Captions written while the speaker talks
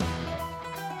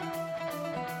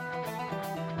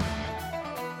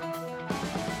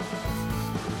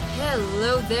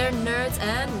Hello there, nerds,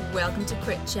 and welcome to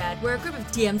Crit Chat, where a group of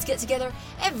DMs get together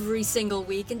every single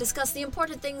week and discuss the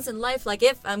important things in life, like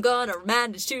if I'm gonna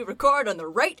manage to record on the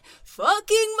right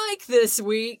fucking mic this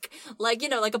week. Like, you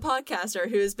know, like a podcaster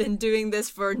who's been doing this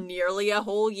for nearly a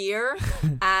whole year,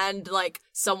 and, like,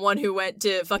 someone who went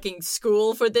to fucking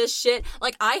school for this shit.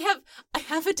 Like, I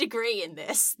have a degree in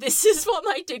this. This is what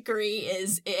my degree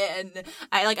is in.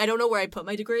 I don't know where I put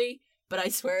my degree, but I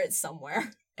swear it's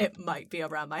somewhere. It might be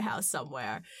around my house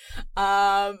somewhere.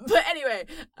 But anyway,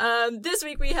 this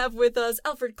week we have with us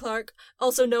Alfred Clark,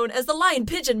 also known as the Lion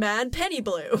Pigeon Man, Penny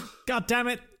Blue. God damn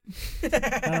it.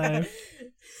 Hello.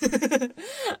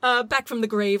 Back from the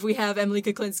grave, we have Emily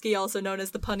Kuklinski, also known as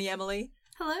the Punny Emily.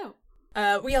 Hello.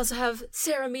 We also have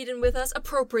Sarah Meaden with us,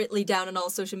 appropriately down on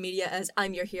all social media as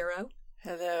I'm Your Hero.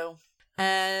 Hello.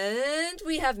 And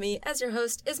we have me as your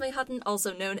host, Ismay Hutton,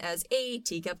 also known as a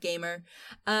Teacup Gamer.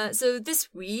 So this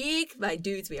week, my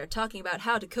dudes, we are talking about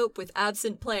how to cope with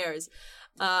absent players.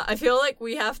 I feel like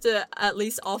we have to, at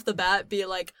least off the bat, be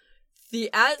like,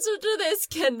 the answer to this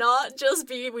cannot just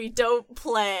be we don't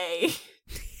play,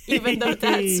 even though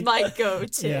that's my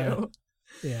go-to.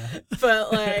 Yeah.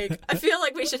 But, like, I feel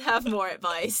like we should have more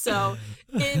advice. So,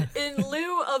 in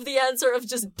lieu of the answer of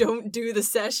just don't do the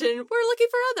session, we're looking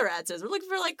for other answers. We're looking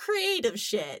for, like, creative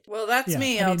shit. Well, that's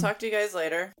me. I'll talk to you guys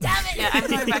later. Damn it! Yeah, I'm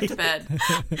going back to bed. Emily,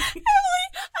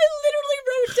 I literally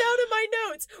wrote down in my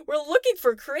notes, we're looking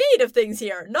for creative things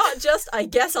here, not just, I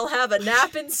guess I'll have a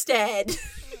nap instead.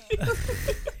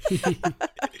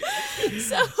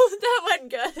 So, that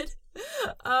went good.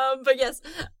 But yes,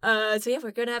 so yeah, we're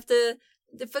gonna have to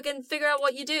fucking figure out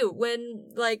what you do when,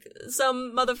 like,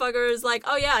 some motherfucker is like,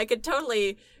 oh yeah, I could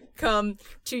totally come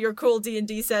to your cool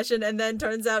D&D session, and then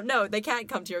turns out, no, they can't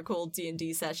come to your cool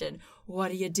D&D session.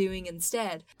 What are you doing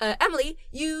instead? Emily,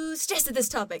 you suggested this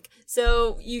topic,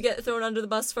 so you get thrown under the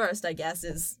bus first, I guess,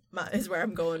 is where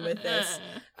I'm going with this.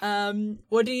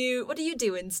 What do you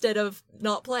do instead of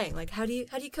not playing? Like, how do you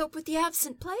cope with the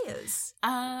absent players?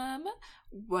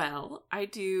 Well, I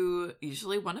do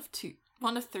usually one of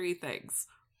three things.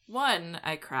 One,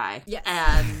 I cry. Yeah.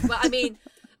 And well, I mean,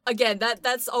 again,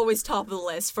 that's always top of the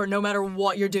list for no matter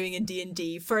what you're doing in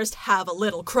D&D. First, have a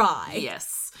little cry.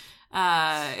 Yes.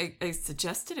 I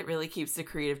suggested it really keeps the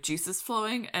creative juices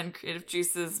flowing, and creative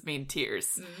juices mean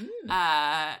tears.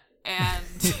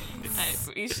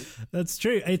 That's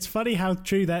true. It's funny how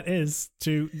true that is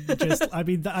to just, I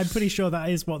mean, I'm pretty sure that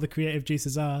is what the creative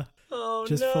juices are. Oh,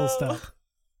 just no. Full stop.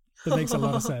 That makes a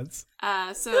lot of sense.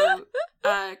 So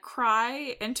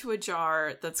cry into a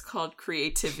jar that's called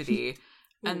creativity.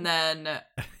 And then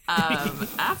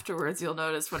afterwards, you'll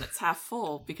notice when it's half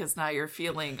full, because now you're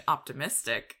feeling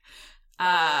optimistic.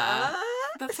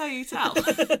 That's how you tell.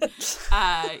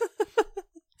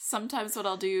 Sometimes what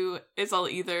I'll do is I'll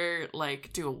either,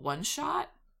 like, do a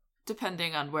one-shot,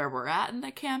 depending on where we're at in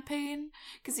the campaign,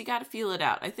 because you gotta feel it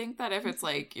out. I think that if it's,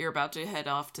 like, you're about to head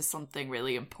off to something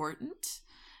really important,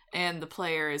 and the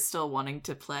player is still wanting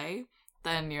to play,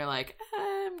 then you're like,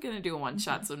 I'm gonna do a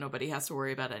one-shot so nobody has to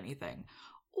worry about anything.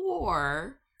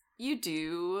 Or you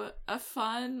do a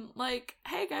fun, like,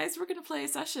 hey guys, we're gonna play a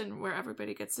session where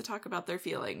everybody gets to talk about their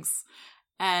feelings.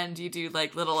 And you do,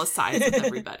 like, little asides with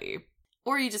everybody.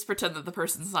 Or you just pretend that the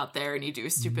person's not there and you do a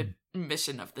stupid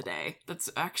mission of the day. That's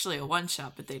actually a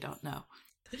one-shot, but they don't know.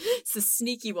 It's a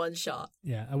sneaky one-shot.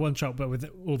 Yeah, a one-shot, but with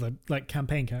all the, like,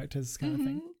 campaign characters kind of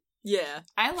thing. Yeah.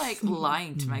 I like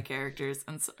lying to my characters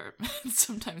and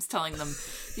sometimes telling them,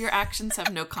 your actions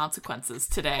have no consequences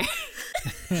today.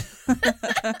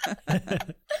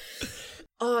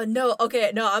 Oh, no.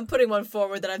 Okay, no, I'm putting one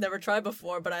forward that I've never tried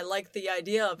before, but I like the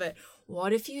idea of it.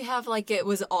 What if you have, like, it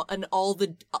was all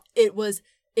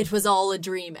a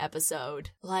dream episode?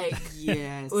 Like,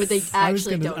 yes. Or they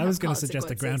actually don't have I was going to suggest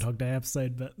a Groundhog Day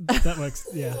episode, but that works.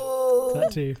 Yeah, that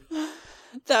too.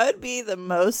 That would be the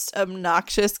most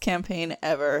obnoxious campaign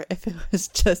ever if it was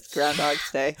just Groundhog's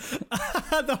Day.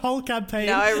 The whole campaign.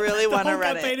 Now I really want to run it. The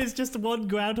whole campaign is just one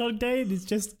Groundhog Day, and it's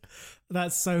just...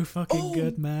 That's so fucking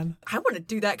good, man. I want to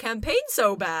do that campaign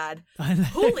so bad. I know.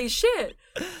 Holy shit.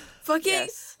 Fucking,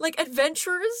 Yes. like,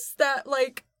 adventurers that,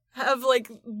 like, have,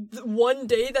 like, one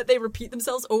day that they repeat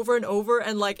themselves over and over,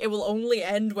 and, like, it will only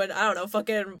end when, I don't know,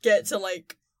 fucking get to,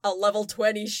 like, a level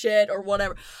 20 shit or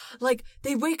whatever. Like,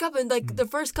 they wake up and, like, the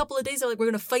first couple of days, they're like, we're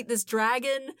gonna fight this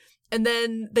dragon. And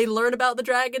then they learn about the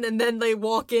dragon, and then they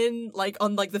walk in, like,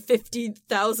 on, like, the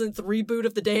 50,000th reboot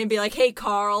of the day and be like, hey,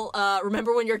 Carl,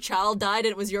 remember when your child died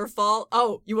and it was your fault?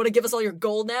 Oh, you want to give us all your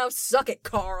gold now? Suck it,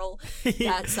 Carl.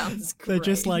 That sounds great. They're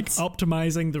just, like,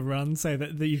 optimizing the run so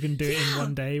that you can do it in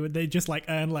one day. They just, like,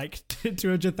 earn, like,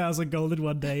 200,000 gold in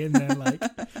one day, and then, like...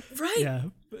 Right. Yeah.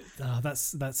 Oh,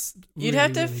 that's You'd really,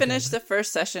 have to really finish good. the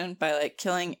first session by, like,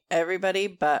 killing everybody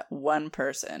but one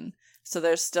person. So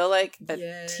there's still, like,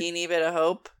 a teeny bit of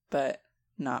hope, but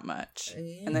not much.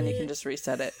 And then you can just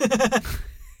reset it.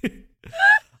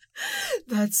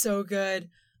 That's so good.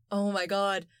 Oh my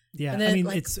god. Yeah, then, I mean,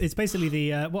 like, it's basically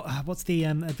the... what's the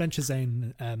Adventure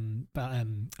Zone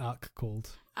arc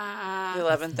called? The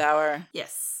 11th hour.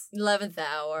 Yes. 11th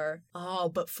hour. Oh,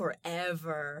 but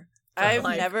forever. I've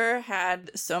Like- never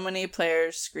had so many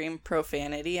players scream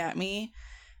profanity at me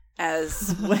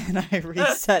as when I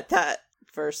reset that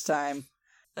first time.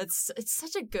 It's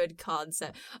such a good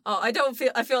concept. Oh, I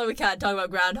feel like we can't talk about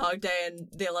Groundhog Day and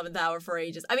the 11th hour for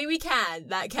ages. I mean, we can.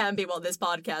 That can be what this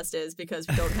podcast is, because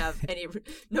we don't have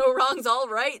no wrongs, all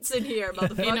rights in here,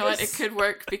 motherfuckers. You know what? It could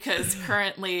work because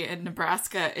currently in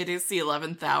Nebraska, it is the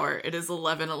 11th hour. It is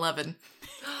 11:11.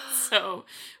 So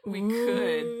we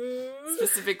could,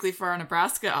 specifically for our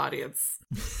Nebraska audience.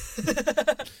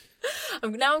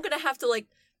 I'm gonna have to, like,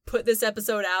 put this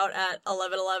episode out at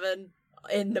 11:11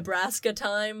 in Nebraska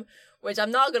time, which I'm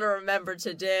not gonna remember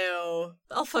to do.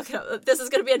 I'll fuck it up. This is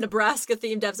gonna be a Nebraska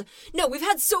themed episode. No, we've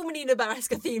had so many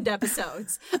Nebraska themed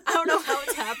episodes. I don't know how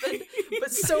it's happened,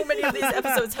 but so many of these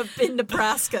episodes have been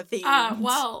Nebraska themed.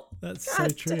 Well, That's so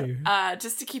true.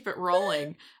 just to keep it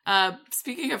rolling,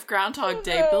 speaking of Groundhog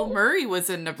Day, Bill Murray was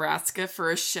in Nebraska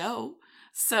for a show,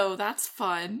 so that's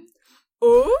fun.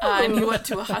 Ooh. And he went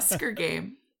to a Husker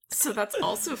game, so that's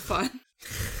also fun.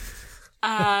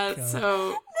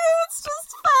 So It's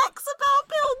just facts about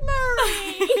Bill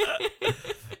Murray.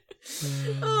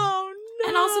 Oh no.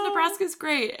 and also Nebraska's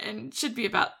great and should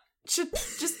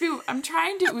just be. I'm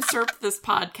trying to usurp this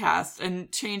podcast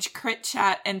and change Crit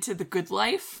Chat into the good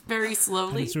life very And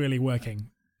slowly. it's really working.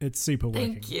 It's super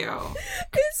working. Thank you.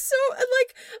 It's so,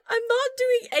 like, I'm not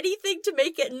doing anything to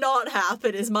make it not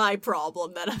happen is my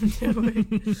problem that I'm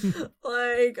doing.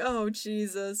 Like, oh,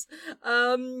 Jesus.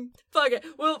 Fuck it.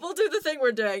 We'll do the thing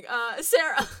we're doing.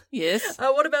 Sarah. Yes.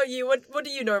 What about you? What do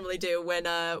you normally do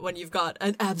when you've got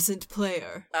an absent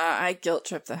player? I guilt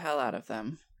trip the hell out of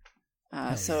them.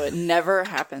 So it never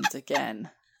happens again.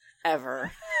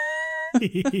 Ever.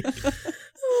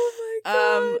 Oh my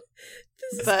god.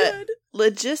 This is but good.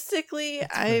 logistically,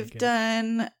 That's very I've good.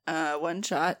 done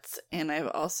one-shots, and I've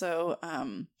also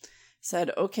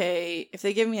said, okay, if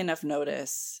they give me enough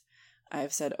notice,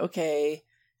 I've said, okay,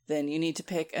 then you need to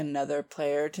pick another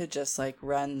player to just, like,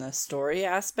 run the story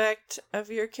aspect of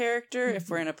your character. If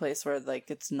we're in a place where, like,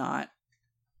 it's not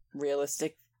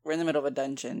realistic, we're in the middle of a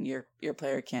dungeon, your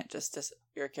player can't just,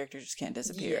 your character just can't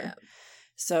disappear. Yeah.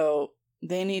 So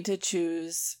they need to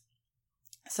choose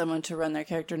someone to run their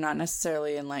character, not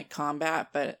necessarily in, like, combat,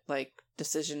 but, like,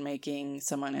 decision making.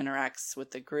 Someone interacts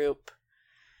with the group,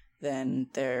 then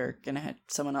they're gonna have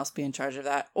someone else be in charge of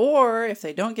that. Or if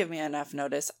they don't give me enough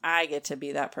notice, I get to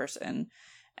be that person,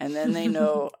 and then they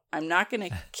know I'm not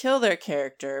gonna kill their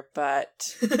character,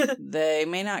 but they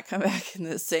may not come back in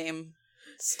the same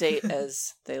state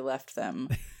as they left them,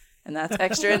 and that's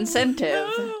extra incentive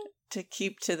to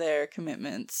keep to their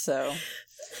commitments. So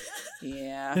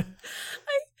yeah.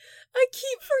 I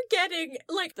keep forgetting,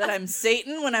 like, That I'm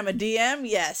Satan when I'm a DM?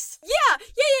 Yes. Yeah.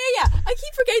 I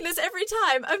keep forgetting this every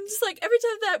time. I'm just like, every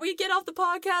time that we get off the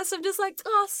podcast, I'm just like,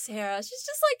 oh, Sarah, she's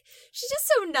just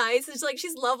so nice. And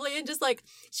she's lovely and just like,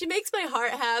 she makes my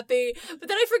heart happy. But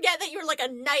then I forget that you're like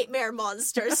a nightmare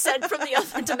monster sent from the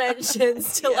other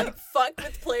dimensions to like fuck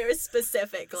with players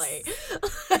specifically.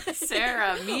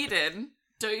 Sarah Meaden.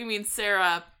 Don't you mean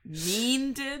Sarah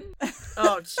Meaden?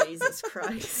 Oh, Jesus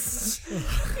Christ.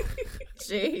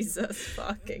 Jesus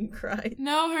fucking Christ.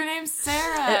 No, her name's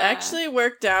Sarah. It actually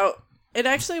worked out. It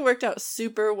actually worked out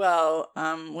super well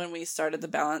when we started the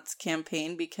balance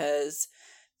campaign, because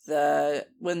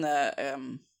when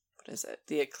the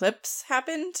eclipse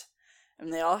happened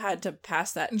and they all had to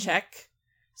pass that check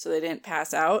so they didn't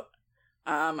pass out.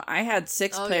 I had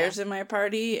 6 players in my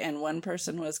party and one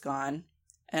person was gone,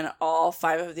 and all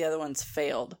 5 of the other ones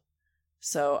failed.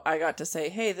 So I got to say,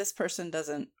 hey, this person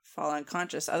doesn't fall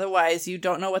unconscious. Otherwise, you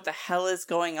don't know what the hell is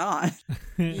going on.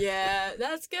 Yeah,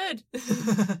 that's good.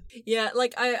 Yeah,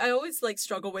 like I always like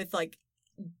struggle with like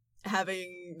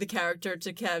having the character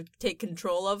to kind of take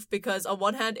control of, because on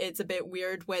one hand, it's a bit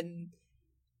weird when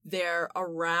they're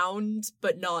around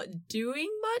but not doing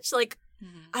much. Like,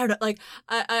 I don't know, like,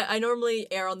 I normally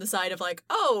err on the side of like,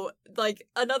 oh, like,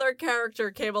 another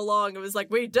character came along and was like,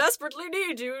 we desperately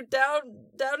need you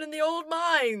down in the old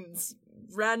mines.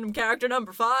 Random character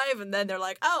number 5, and then they're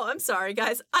like, oh, I'm sorry,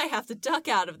 guys, I have to duck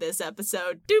out of this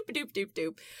episode. Doop, doop, doop,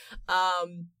 doop.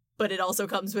 But it also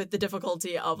comes with the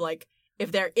difficulty of, like,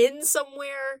 if they're in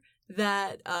somewhere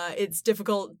that it's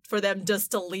difficult for them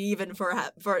just to leave and for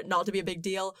it not to be a big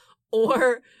deal.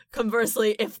 Or,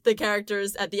 conversely, if the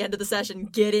characters at the end of the session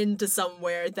get into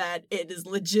somewhere that it is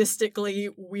logistically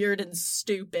weird and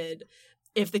stupid,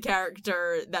 if the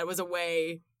character that was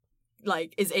away,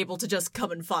 like, is able to just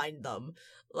come and find them.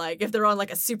 Like, if they're on,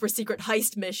 like, a super secret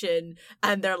heist mission,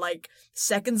 and they're, like,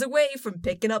 seconds away from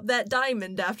picking up that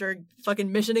diamond after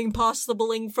fucking Mission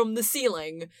Impossibling from the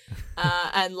ceiling,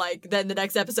 and, like, then the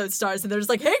next episode starts, and they're just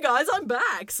like, hey, guys, I'm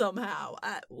back, somehow.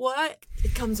 What?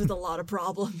 It comes with a lot of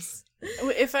problems.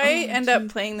 If I end up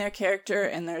playing their character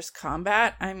and there's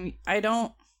combat,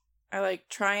 I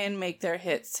try and make their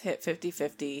hits hit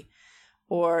 50-50.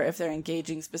 Or if they're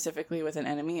engaging specifically with an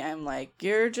enemy, I'm like,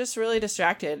 you're just really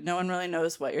distracted. No one really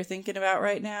knows what you're thinking about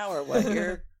right now or what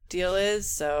your deal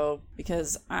is. So,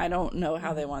 because I don't know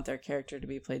how they want their character to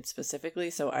be played specifically,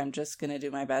 so I'm just going to do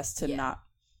my best to not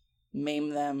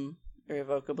maim them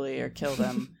irrevocably or kill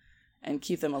them and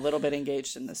keep them a little bit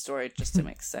engaged in the story just to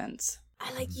make sense.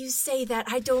 I like you say that.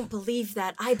 I don't believe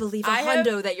that. I believe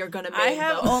hundo that you're gonna make. I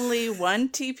have only one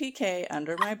TPK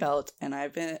under my belt, and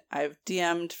I've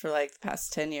DM'd for like the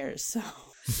past 10 years. So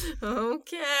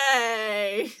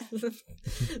okay,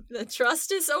 the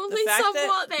trust is only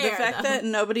somewhat there. The fact that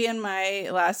nobody in my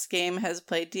last game has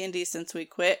played D&D since we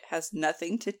quit has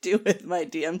nothing to do with my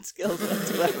DM skills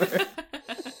whatsoever.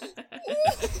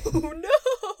 Oh no.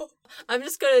 I'm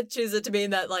just gonna choose it to mean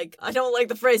that, like, I don't like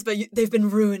the phrase, but they've been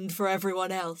ruined for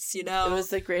everyone else, you know? It was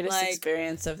the greatest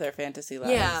experience of their fantasy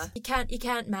lives. Yeah, you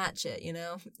can't match it, you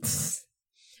know?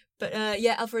 But,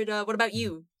 yeah, Alfred, what about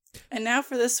you? And now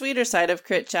for the sweeter side of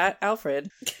Crit Chat, Alfred.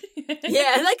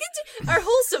 Yeah, like, our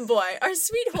wholesome boy, our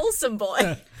sweet wholesome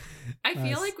boy. I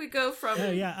feel like we go from...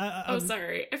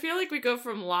 sorry. I feel like we go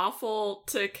from lawful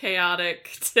to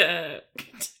chaotic to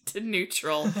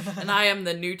neutral, and I am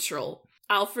the neutral.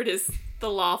 Alfred is the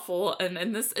lawful, and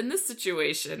in this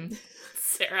situation,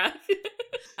 Sarah,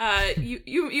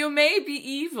 you may be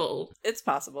evil. It's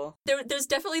possible. There's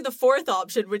definitely the fourth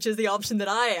option, which is the option that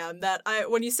I am. That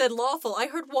when you said lawful, I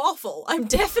heard waffle. I'm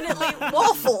definitely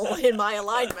waffle in my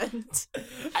alignment.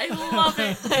 I love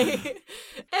it.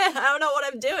 I don't know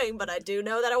what I'm doing, but I do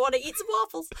know that I want to eat some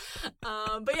waffles.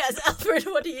 But yes, Alfred,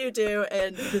 what do you do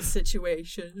in this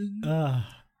situation?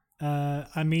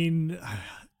 I mean,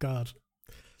 God.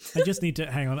 I just need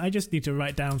to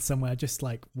write down somewhere, just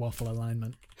like waffle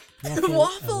alignment.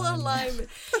 Waffle alignment.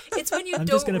 It's when you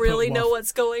don't really know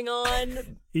what's going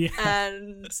on. Yeah.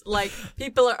 And, like,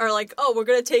 people are like, oh, we're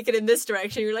going to take it in this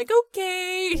direction. You're like,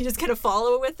 okay. You just kind of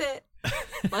follow with it.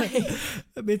 Like,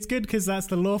 it's good because that's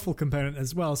the lawful component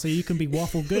as well, so you can be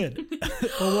waffle good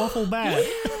or waffle bad.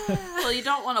 Yeah. Well, you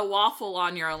don't want to waffle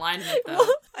on your alignment, though.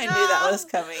 I knew that was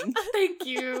coming. Thank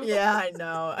you. Yeah, I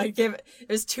know.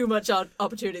 There's too much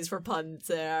opportunities for puns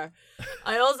there.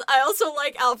 I also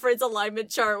like Alfred's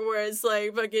alignment chart where it's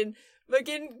like fucking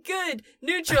good,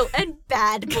 neutral, and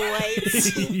bad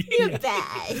boys. You're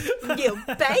bad. You're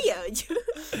bad.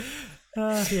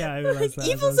 Yeah, I realize that.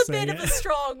 Evil's a bit of a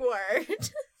strong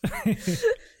word.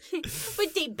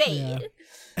 But they bad.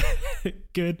 Yeah.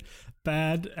 Good,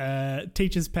 bad,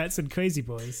 teachers, pets, and crazy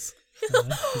boys.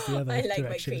 I like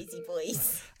direction. My crazy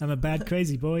boys. I'm a bad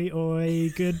crazy boy or a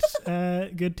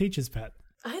good teacher's pet.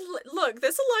 Look,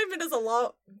 this alignment is a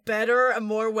lot better and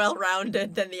more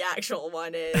well-rounded than the actual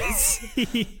one is.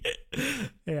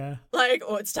 Yeah. Like,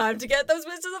 it's time to get those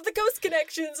Wizards of the Coast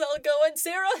connections. I'll go and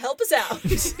Sarah, help us out.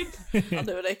 I'll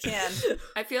do what I can.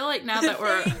 I feel like now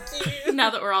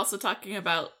that we're also talking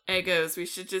about Eggos, we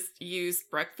should just use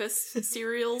breakfast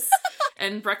cereals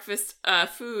and breakfast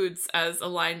foods as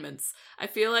alignments. I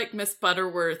feel like Miss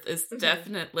Butterworth is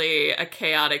definitely a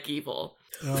chaotic evil.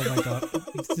 Oh my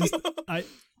god!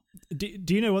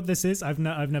 Do you know what this is? I've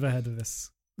never heard of this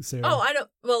cereal. Oh, I don't.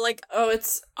 Well, like,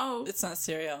 it's not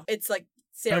cereal. It's like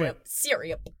cereal. Oh,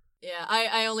 cereal. Yeah,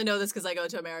 I only know this because I go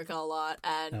to America a lot,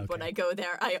 and Okay. when I go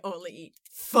there, I only eat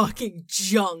fucking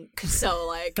junk. So,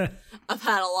 like, I've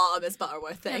had a lot of Miss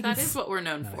Butterworth things. Yeah, that is what we're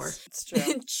known for. It's true.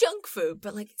 Junk food,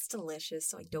 but, like, it's delicious,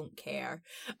 so I don't care.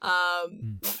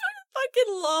 Fucking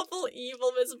lawful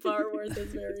evil Miss Butterworth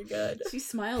is very good. She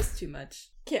smiles too much.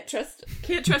 Can't trust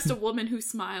a woman who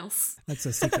smiles. That's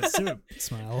a secret syrup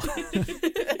smile.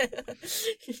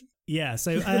 Yeah,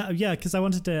 so because I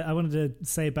wanted to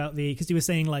say about because you were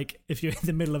saying like if you're in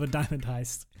the middle of a diamond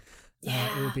heist,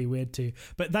 it would be weird too.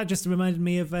 But that just reminded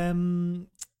me of a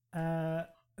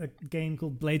game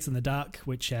called Blades in the Dark,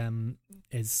 which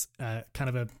is kind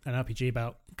of an RPG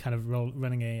about kind of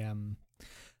running a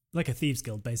like a thieves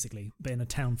guild basically, but in a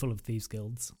town full of thieves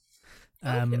guilds.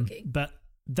 Okay. But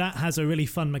that has a really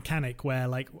fun mechanic where,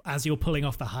 like, as you're pulling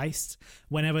off the heist,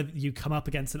 whenever you come up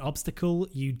against an obstacle,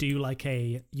 you do like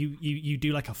a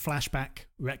flashback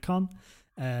retcon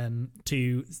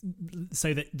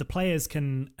so that the players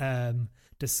can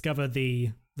discover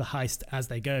the heist as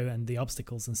they go and the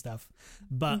obstacles and stuff.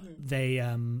 But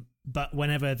but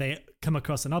whenever they come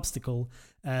across an obstacle,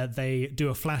 they do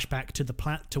a flashback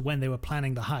to when they were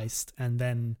planning the heist, and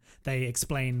then they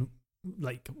explain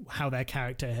like how their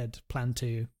character had planned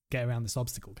to get around this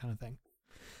obstacle kind of thing.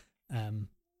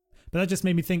 But that just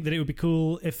made me think that it would be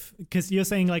cool because you're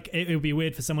saying like it would be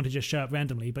weird for someone to just show up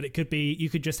randomly, but it could be, you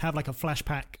could just have like a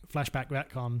flashback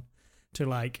retcon to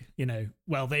like, you know,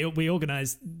 well, we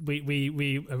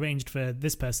arranged for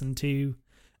this person to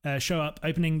show up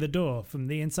opening the door from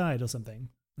the inside or something,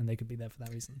 and they could be there for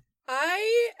that reason.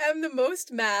 I am the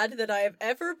most mad that I have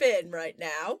ever been right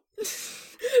now.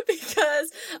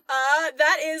 Because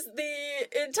that is the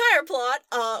entire plot,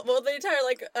 the entire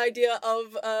like idea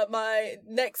of my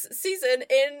next season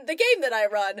in the game that I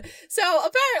run. So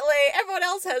apparently everyone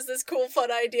else has this cool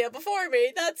fun idea before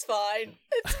me. That's fine.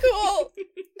 It's cool.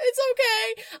 It's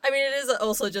okay. I mean, it is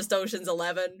also just Ocean's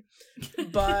 11,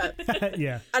 but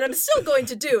Yeah. and I'm still going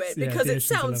to do it Yeah, because the it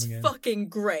Ocean's sounds 11 game. fucking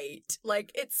great.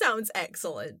 Like, it sounds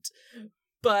excellent.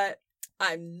 But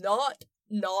I'm not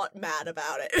mad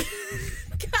about it.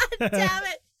 God damn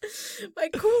it. My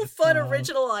cool, fun,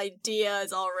 original idea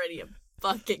is already a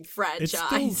fucking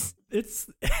franchise. It's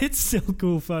still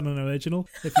cool, fun, and original.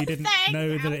 If you didn't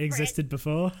know that it existed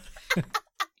before,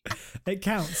 it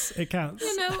counts. It counts.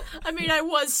 You know, I mean, I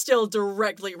was still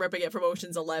directly ripping it from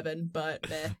Ocean's 11, but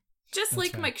Just That's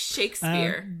like fair. Mike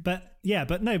Shakespeare. But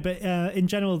in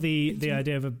general, the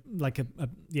idea of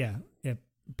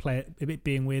it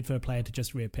being weird for a player to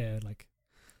just reappear, like,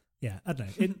 yeah, I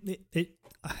don't know.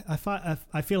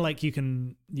 I feel like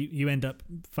you end up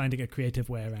finding a creative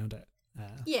way around it.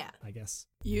 yeah. I guess.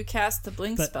 You cast the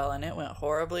blink But- spell and it went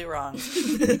horribly wrong.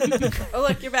 Oh,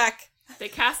 look, you're back. They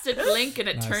casted Blink and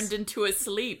it Nice. turned into a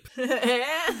sleep. Don't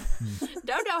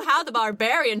know how the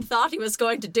barbarian thought he was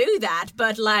going to do that,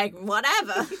 but like,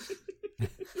 whatever.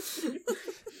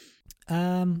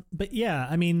 But yeah,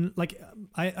 I mean, like,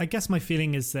 I guess my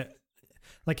feeling is that,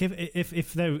 like,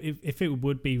 if it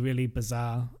would be really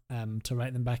bizarre to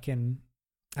write them back in.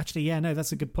 Actually, yeah, no,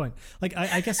 that's a good point. Like,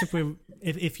 I guess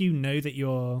if you know that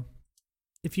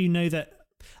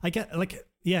I get, like,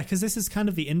 yeah, because this is kind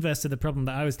of the inverse of the problem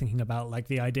that I was thinking about, like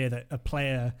the idea that a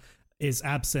player is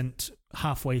absent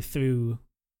halfway through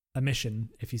a mission,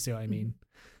 if you see what I mean.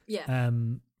 Yeah.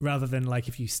 Rather than like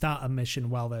if you start a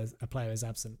mission while a player is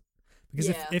absent. Because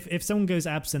Yeah. if someone goes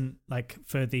absent like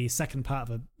for the second part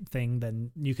of a thing,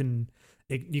 then you can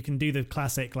do the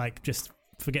classic like just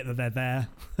forget that they're there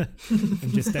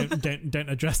and just don't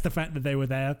address the fact that they were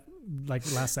there like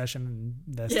last session and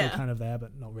they're still kind of there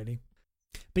but not really.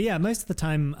 But yeah, most of the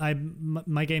time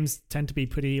my games tend to be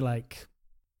pretty like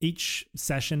each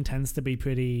session tends to be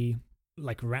pretty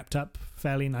like wrapped up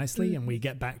fairly nicely and we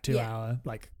get back to our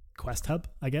like quest hub,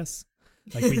 I guess.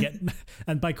 Like we get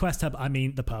and by quest hub I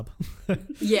mean the pub.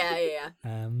 Yeah.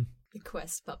 The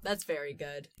Quest Pub. That's very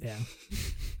good. Yeah.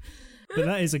 But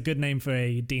that is a good name for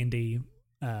a D&D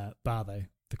bar though,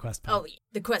 the Quest Pub. Oh,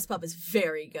 the Quest Pub is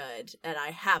very good, and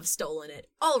I have stolen it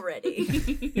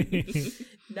already.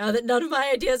 Now that none of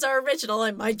my ideas are original,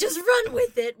 I might just run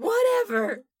with it.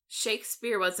 Whatever.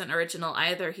 Shakespeare wasn't original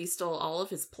either. He stole all of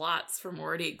his plots from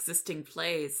already existing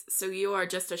plays. So you are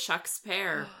just a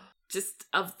Shakespeare, just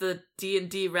of the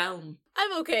D&D realm.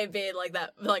 I'm okay being like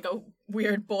that, like a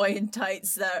weird boy in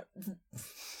tights that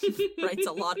writes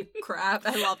a lot of crap.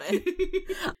 I love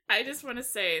it. I just want to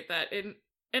say that in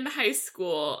in high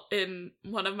school, in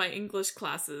one of my English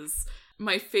classes,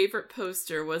 my favorite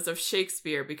poster was of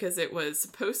Shakespeare because it was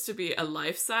supposed to be a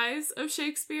life size of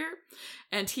Shakespeare.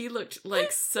 And he looked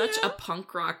like such a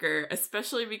punk rocker,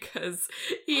 especially because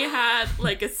he had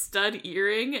like a stud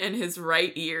earring in his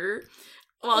right ear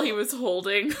while he was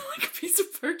holding like a piece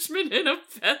of parchment in a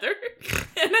feather.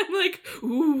 And I'm like,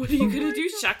 ooh, what are you gonna do,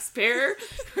 Shakespeare?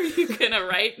 Are you gonna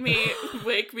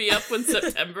wake me up when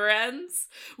September ends?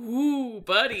 Ooh,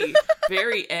 buddy,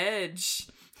 very edge.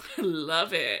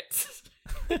 Love it.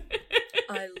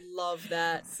 I love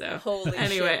that. So holy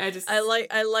anyway, shit. I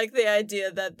like the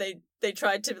idea that they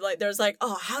tried to, like, there's like,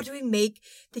 oh, how do we make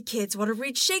the kids want to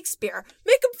read Shakespeare?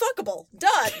 Make him fuckable.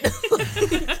 Done.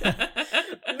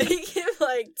 Make him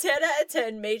like 10 out of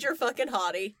 10 major fucking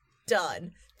hottie.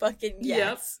 Done. Fucking yes.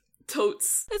 Yep.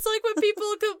 Totes. It's like when people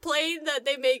complain that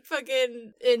they make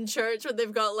fucking in church when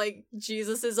they've got like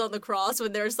Jesus is on the cross,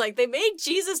 when there's like they made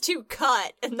Jesus too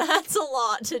cut, and that's a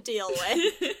lot to deal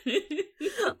with.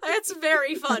 That's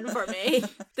very fun for me.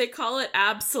 They call it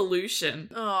absolution.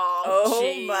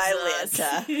 Oh my Jesus.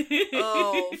 Lanta.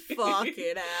 Oh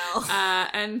fucking hell.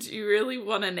 And you really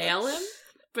want to nail him,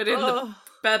 but in the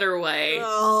better way.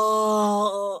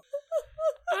 Oh.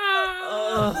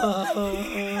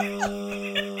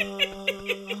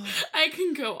 I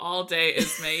can go all day,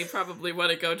 Ismay. You probably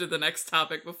want to go to the next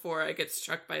topic before I get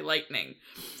struck by lightning.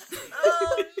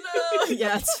 Oh no!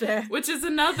 Yeah, it's fair. Which is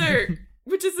another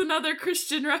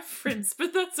Christian reference,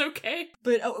 but that's okay.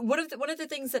 But one of the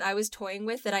things that I was toying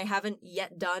with that I haven't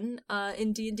yet done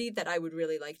in D&D that I would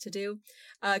really like to do,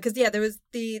 because there was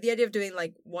the idea of doing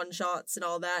like one shots and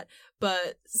all that,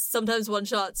 but sometimes one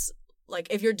shots, like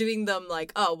if you're doing them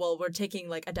like, oh well, we're taking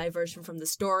like a diversion from the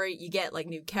story, you get like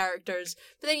new characters,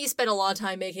 but then you spend a lot of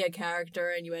time making a character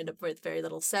and you end up with very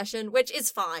little session, which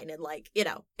is fine, and like, you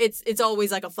know, it's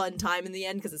always like a fun time in the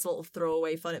end because it's a little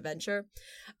throwaway fun adventure.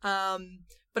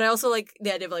 But I also like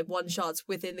the idea of like one shots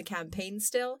within the campaign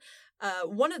still.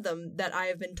 One of them that I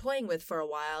have been toying with for a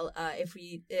while, if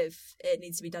it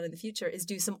needs to be done in the future, is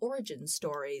do some origin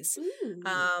stories. Ooh.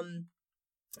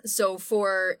 So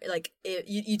for like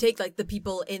you take like the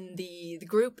people in the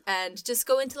group and just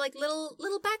go into like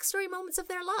little backstory moments of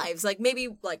their lives, like maybe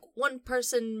like one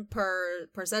person per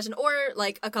session, or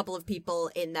like a couple of people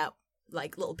in that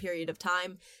like little period of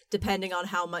time, depending on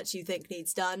how much you think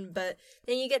needs done. But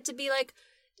then you get to be like,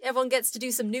 everyone gets to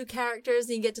do some new characters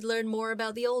and you get to learn more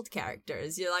about the old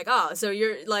characters. You're like, oh, so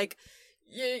you're like,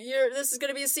 this is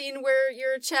gonna be a scene where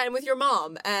you're chatting with your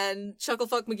mom, and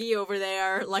Chucklefuck McGee over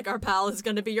there, like our pal, is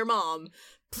gonna be your mom.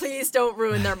 Please don't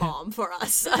ruin their mom for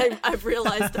us. I've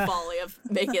realized the folly of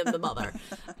making them the mother.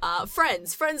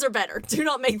 Friends are better. Do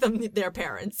not make them their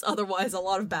parents. Otherwise, a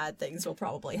lot of bad things will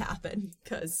probably happen,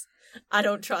 because I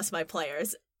don't trust my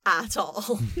players at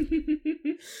all.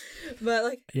 But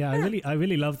like, I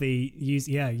really love the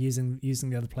using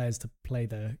the other players to play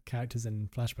the characters in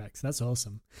flashbacks. That's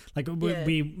awesome. Like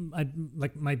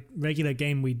like my regular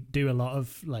game, we do a lot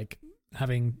of like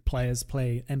having players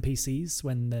play NPCs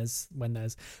when there's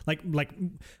like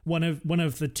one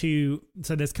of the two,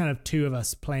 so there's kind of two of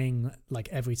us playing like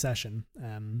every session,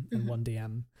 and one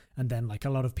DM, and then like a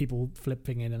lot of people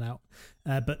flipping in and out,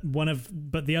 but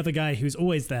the other guy who's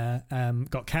always there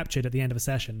got captured at the end of a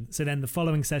session, so then the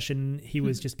following session he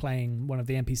was just playing one of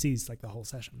the NPCs like the whole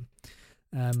session,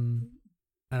 and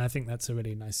I think that's a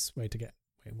really nice way to get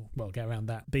around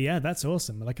that. But yeah, that's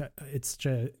awesome. Like it's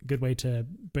a good way to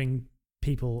bring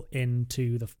people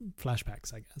into the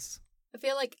flashbacks, I guess. I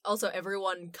feel like also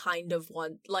everyone kind of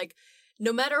like,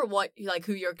 no matter what, like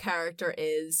who your character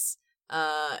is,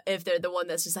 if they're the one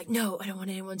that's just like, no, I don't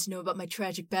want anyone to know about my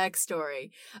tragic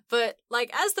backstory. But like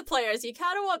as the players, you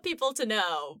kind of want people to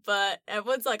know, but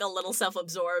everyone's like a little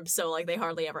self-absorbed, so like they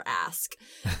hardly ever ask.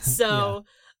 So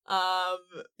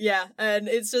and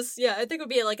it's just, I think it would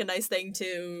be like a nice thing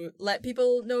to let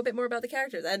people know a bit more about the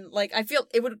characters. And like I feel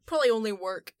it would probably only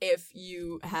work if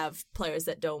you have players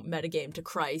that don't metagame to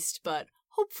Christ, but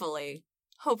hopefully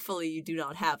you do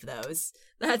not have those.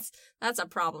 That's a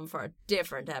problem for a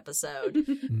different episode.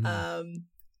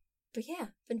 But yeah,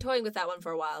 been toying with that one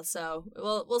for a while, so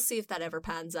we'll see if that ever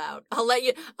pans out. I'll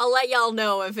let y'all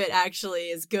know if it actually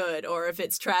is good or if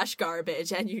it's trash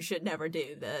garbage and you should never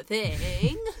do the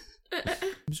thing.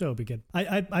 I'm sure it'll be good.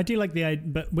 I do like the idea,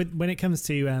 but when it comes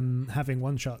to having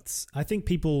one shots, I think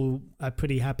people are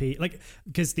pretty happy, like,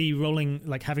 because the rolling,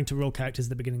 like having to roll characters at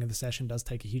the beginning of the session does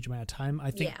take a huge amount of time.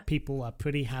 I think people are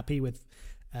pretty happy with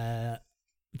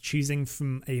choosing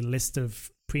from a list of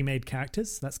pre-made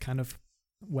characters. That's kind of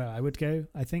where I would go,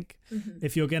 I think.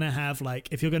 If you're going to have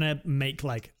if you're going to make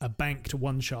a banked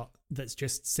one shot that's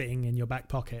just sitting in your back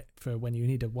pocket for when you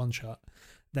need a one shot,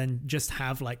 then just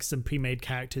have some pre-made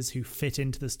characters who fit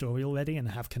into the story already and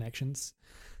have connections.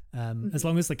 As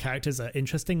long as the characters are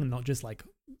interesting and not just like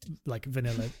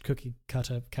vanilla cookie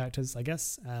cutter characters, I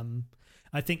guess.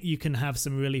 I think you can have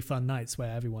some really fun nights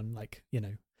where everyone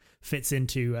fits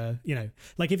into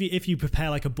if you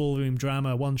prepare a ballroom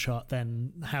drama one shot,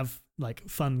 then have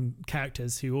fun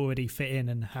characters who already fit in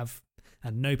and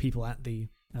know people at the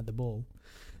ball.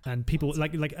 And people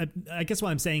I guess what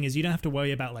I'm saying is you don't have to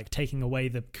worry about taking away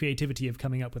the creativity of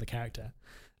coming up with a character.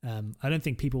 I don't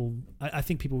think people I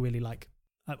think people really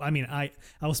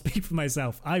I'll speak for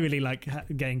myself. I really like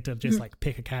getting to just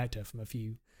pick a character from a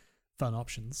few fun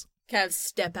options. Kind of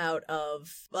step out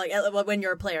of when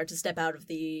you're a player, to step out of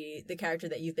the character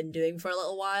that you've been doing for a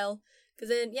little while, because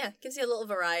then it gives you a little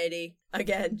variety.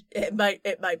 Again, it might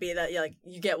be that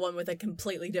you get one with a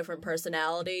completely different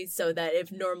personality, so that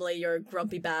if normally you're a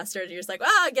grumpy bastard, you're just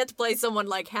I get to play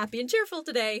someone happy and cheerful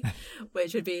today,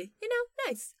 which would be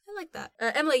nice. I like that.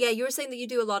 Emily, you were saying that you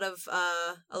do a lot of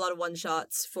one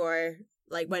shots for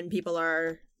when people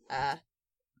are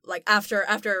after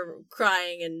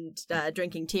crying and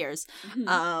drinking tears. You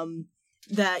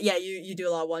do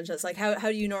a lot of one shots. How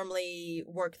do you normally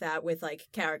work that with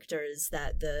characters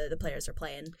that the players are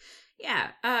playing?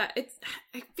 Yeah, I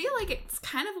feel like it's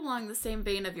kind of along the same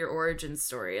vein of your origin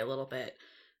story a little bit.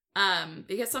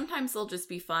 Because sometimes they'll just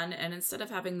be fun, and instead of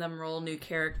having them roll new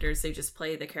characters, they just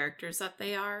play the characters that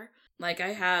they are. I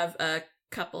have a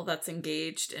couple that's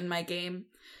engaged in my game,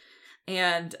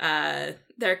 and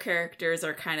their characters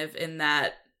are kind of in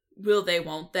that will they,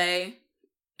 won't they,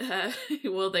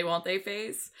 will they, won't they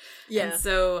phase. Yeah. And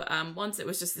so once it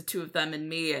was just the two of them and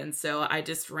me, and so I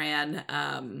just ran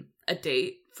a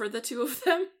date for the two of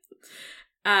them.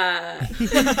 And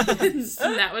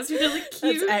that was really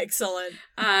cute. That's excellent.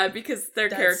 Because their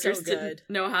characters didn't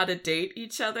know how to date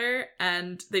each other,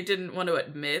 and they didn't want to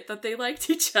admit that they liked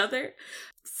each other.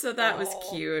 So that was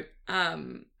cute.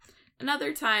 And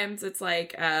other times it's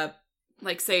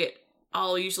say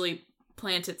I'll usually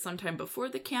plant it sometime before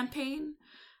the campaign.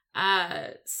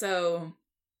 So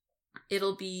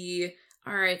it'll be,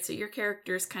 all right, so your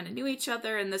characters kind of knew each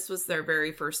other, and this was their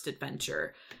very first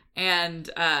adventure. And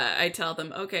I tell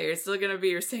them, okay, you're still going to be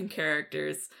your same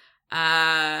characters.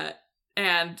 And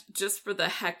just for the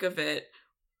heck of it,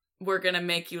 we're going to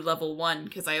make you level 1,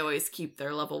 because I always keep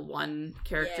their level 1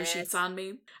 character sheets on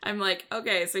me. I'm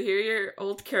okay, so here are your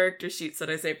old character sheets that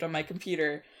I saved on my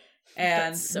computer.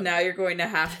 And now you're going to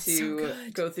have to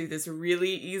go through this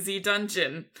really easy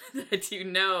dungeon that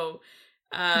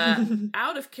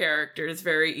out of character is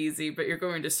very easy, but you're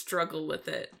going to struggle with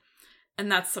it.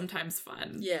 And that's sometimes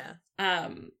fun. Yeah.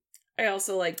 I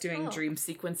also like doing dream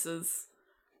sequences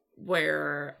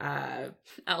where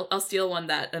I'll steal one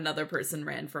that another person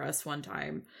ran for us one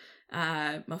time.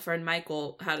 My friend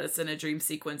Michael had us in a dream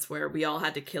sequence where we all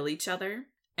had to kill each other.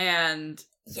 And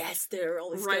yes, they're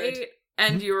always right? Good.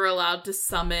 And you were allowed to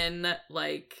summon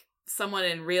someone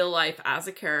in real life as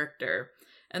a character.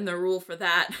 And the rule for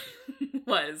that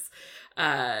was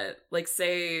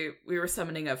say we were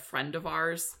summoning a friend of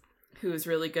ours who was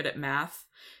really good at math.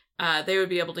 They would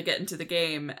be able to get into the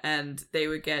game, and they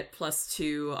would get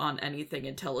 +2 on anything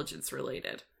intelligence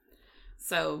related.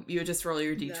 So you would just roll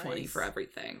your d20 for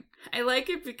everything. I like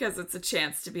it because it's a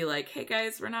chance to be hey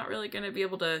guys, we're not really going to be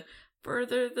able to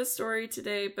further the story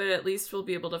today, but at least we'll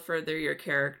be able to further your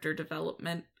character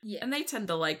development. Yeah. And they tend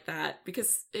to like that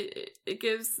because it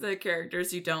gives the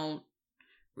characters you don't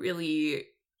really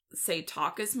say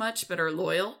talk as much, but are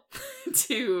loyal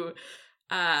to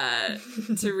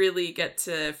really get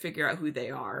to figure out who they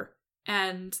are.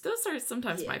 And those are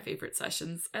sometimes my favorite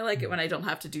sessions. I like it when I don't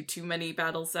have to do too many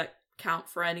battles that count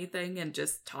for anything and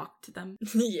just talk to them.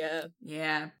 Yeah.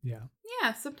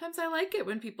 Yeah, sometimes I like it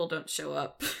when people don't show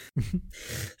up. Sometimes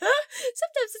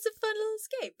it's a fun little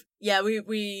escape. Yeah,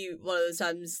 we one of those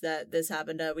times that this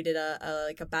happened, we did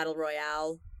a battle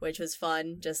royale, which was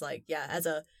fun. Just it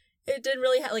didn't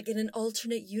really have in an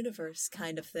alternate universe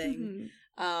kind of thing.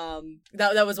 Mm-hmm.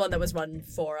 That was one that was run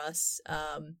for us.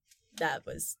 That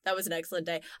was an excellent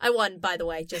day. I won, by the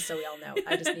way, just so we all know.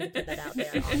 I just need to put that out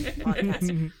there on the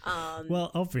podcast.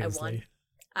 Well, obviously. I won.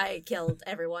 I killed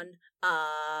everyone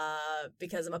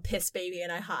because I'm a piss baby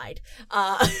and I hide.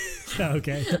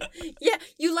 Okay. Yeah,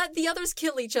 you let the others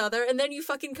kill each other and then you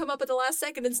fucking come up at the last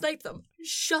second and snipe them.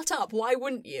 Shut up. Why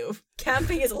wouldn't you?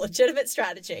 Camping is a legitimate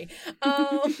strategy.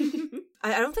 I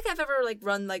don't think I've ever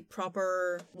run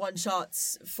proper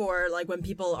one-shots for when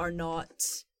people are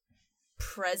not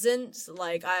present.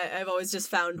 Like I've always just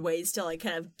found ways to like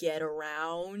kind of get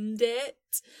around it.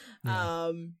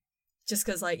 Yeah. Just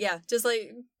because like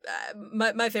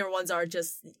my favorite ones are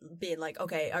just being like,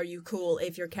 okay, are you cool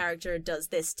if your character does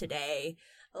this today?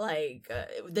 Like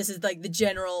this is like the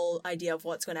general idea of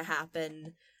what's going to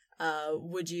happen.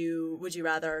 Would you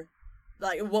rather,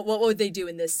 like, what would they do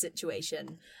in this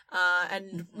situation?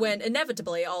 And when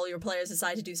inevitably all your players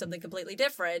decide to do something completely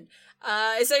different,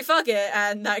 I say fuck it,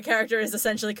 and that character is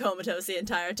essentially comatose the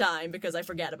entire time because I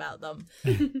forget about them.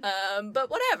 But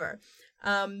whatever.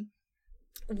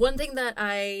 One thing that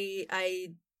I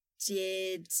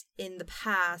did in the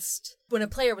past, when a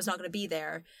player was not going to be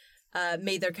there,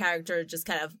 made their character just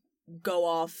kind of go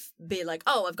off, be like,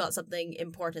 oh, I've got something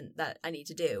important that I need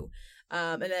to do.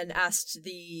 And then asked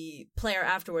the player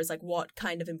afterwards, like, what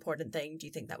kind of important thing do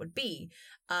you think that would be?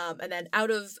 And then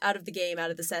out of the game,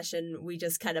 out of the session, we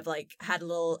just kind of like had a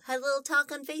little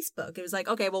talk on Facebook. It was like,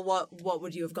 okay, well, what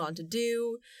would you have gone to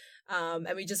do? And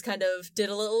we just kind of did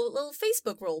a little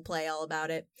Facebook role play all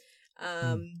about it.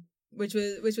 Which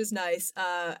was nice.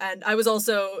 And I was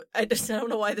also, I don't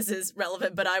know why this is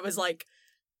relevant, but I was like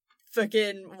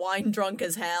fucking wine drunk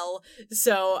as hell,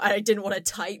 so I didn't want to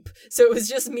type. So it was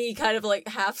just me kind of like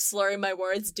half slurring my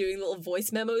words, doing little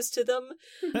voice memos to them,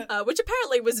 which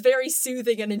apparently was very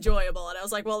soothing and enjoyable. And I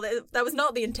was like, well, that was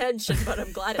not the intention, but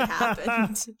I'm glad it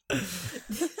happened.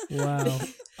 Wow.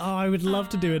 Oh, I would love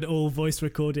to do an all voice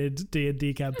recorded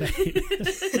D&D campaign.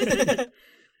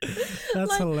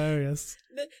 That's like, hilarious.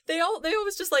 They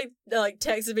always just like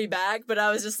texted me back, but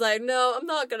I was just like, no, I'm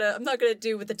not gonna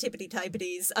do with the tippity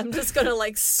typities. I'm just gonna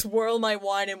like swirl my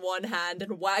wine in one hand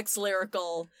and wax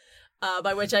lyrical,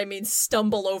 by which I mean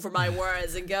stumble over my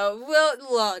words and go, well,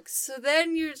 look. So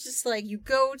then you're just like, you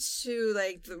go to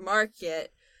like the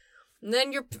market. And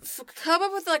then you come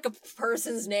up with like a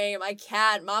person's name. I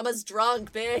can't. Mama's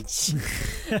drunk, bitch.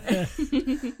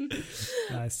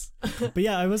 Nice. But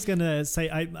yeah, I was gonna say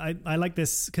I like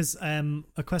this because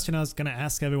a question I was gonna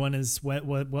ask everyone is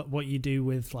what you do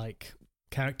with like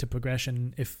character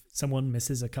progression if someone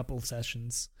misses a couple of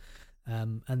sessions,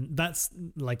 and that's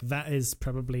like that is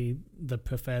probably the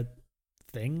preferred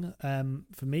thing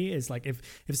for me is like if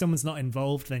someone's not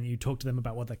involved, then you talk to them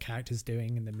about what their character's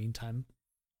doing in the meantime.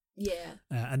 Yeah.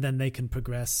 And then they can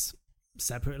progress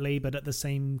separately, but at the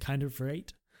same kind of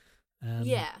rate.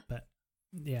 Yeah. But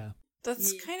yeah.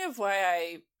 That's kind of why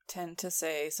I tend to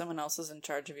say someone else is in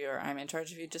charge of you or I'm in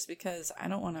charge of you, just because I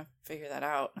don't want to figure that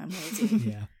out. I'm lazy.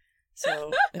 Yeah.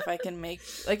 So if I can make,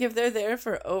 like, if they're there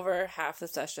for over half the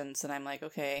sessions, then I'm like,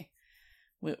 okay,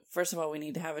 first of all, we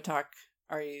need to have a talk.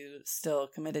 Are you still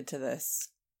committed to this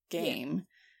game?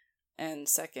 Yeah. And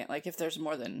second, like, if there's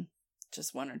more than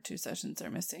just 1 or 2 sessions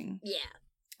they're missing. Yeah.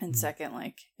 And second,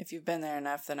 like, if you've been there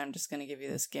enough, then I'm just going to give you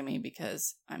this gimme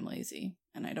because I'm lazy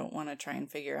and I don't want to try and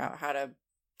figure out how to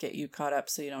get you caught up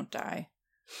so you don't die.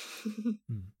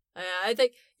 I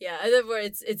think where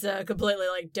it's a completely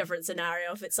like different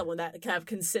scenario. If it's someone that kind of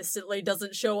consistently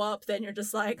doesn't show up, then you're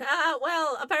just like,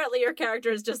 well, apparently your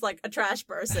character is just like a trash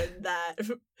person that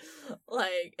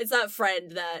like it's that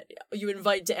friend that you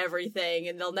invite to everything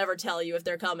and they'll never tell you if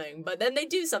they're coming, but then they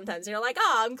do sometimes and you're like,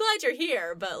 I'm glad you're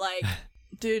here, but like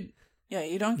dude, yeah,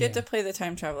 you don't get to play the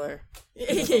time traveler.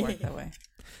 It doesn't work that way.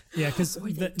 Yeah, because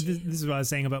this is what I was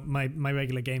saying about my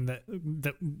regular game, that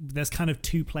there's kind of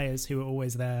 2 players who are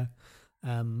always there.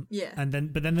 But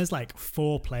then there's like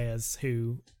 4 players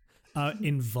who are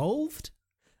involved,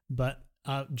 but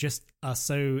are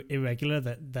so irregular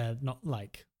that they're not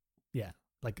like,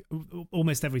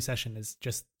 almost every session is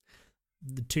just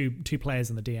the two players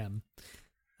and the DM.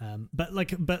 But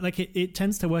it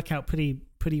tends to work out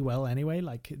pretty well anyway.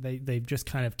 Like they've just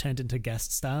kind of turned into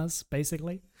guest stars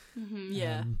basically. Mm-hmm,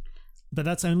 yeah. But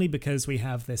that's only because we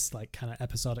have this like kind of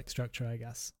episodic structure, I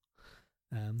guess.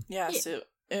 So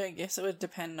I guess it would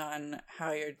depend on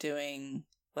how you're doing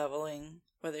leveling,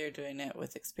 whether you're doing it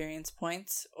with experience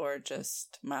points or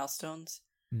just milestones.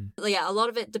 Yeah, a lot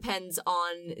of it depends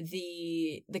on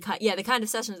the kind of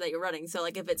sessions that you're running. So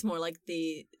like if it's more like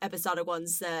the episodic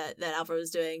ones that Alpha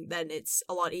was doing, then it's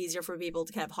a lot easier for people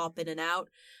to kind of hop in and out.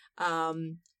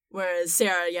 Whereas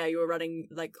Sarah, you were running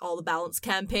like all the balance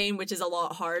campaign, which is a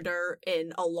lot harder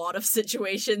in a lot of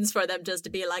situations for them just to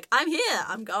be like, I'm here,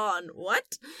 I'm gone,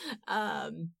 what?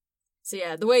 So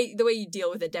yeah, the way you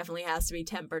deal with it definitely has to be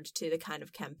tempered to the kind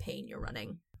of campaign you're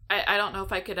running. I don't know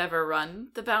if I could ever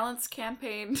run the balance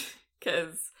campaign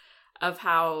because of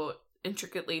how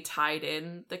intricately tied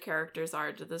in the characters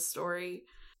are to the story.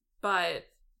 But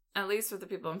at least with the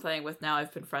people I'm playing with now,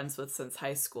 I've been friends with since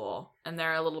high school, and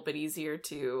they're a little bit easier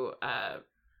to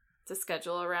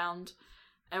schedule around.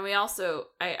 And we also,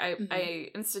 I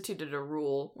instituted a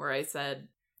rule where I said,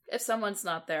 if someone's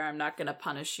not there, I'm not going to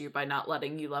punish you by not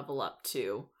letting you level up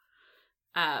too.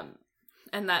 And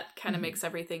that kind of makes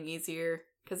everything easier,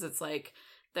 because it's like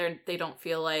they don't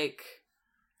feel like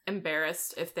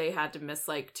embarrassed if they had to miss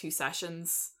like 2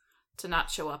 sessions to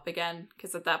not show up again,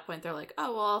 because at that point they're like,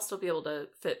 oh well, I'll still be able to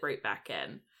fit right back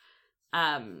in.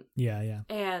 Yeah.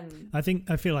 And I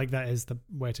feel like that is the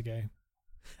way to go.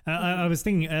 I was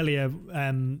thinking earlier,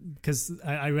 because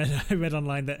I read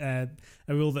online that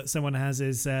a rule that someone has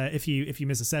is if you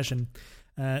miss a session,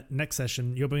 next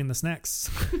session you're bringing the snacks.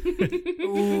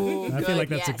 Ooh, I feel like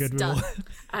that's a good rule.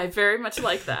 I very much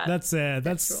like that.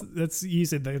 That's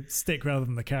using the stick rather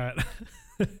than the carrot.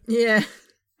 Yeah.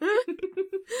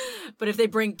 But if they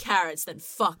bring carrots, then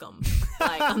fuck them.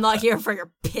 Like, I'm not here for your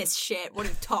piss shit. What are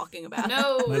you talking about?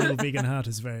 No. My little vegan heart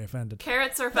is very offended.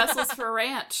 Carrots are vessels for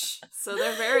ranch, so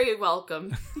they're very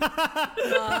welcome.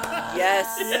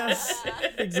 Yes.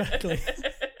 Exactly.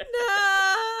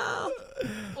 No.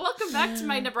 Welcome back to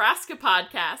my Nebraska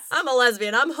podcast. I'm a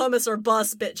lesbian. I'm hummus or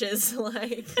bust, bitches.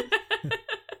 Like,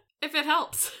 if it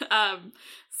helps.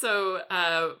 So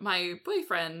my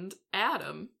boyfriend,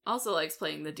 Adam, also likes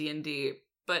playing the D&D,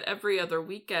 but every other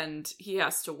weekend he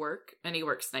has to work, and he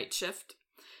works night shift.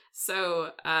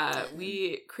 So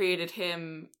we made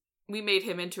him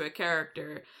into a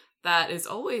character that is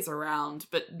always around,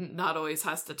 but not always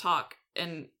has to talk.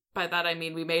 And by that I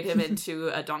mean we made him into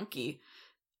a donkey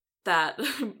that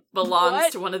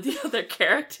belongs to one of the other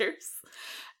characters.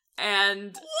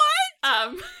 And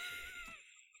what?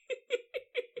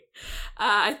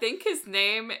 I think his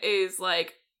name is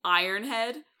like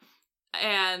Ironhead,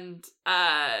 and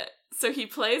so he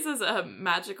plays as a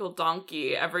magical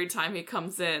donkey every time he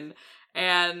comes in,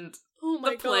 and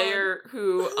the player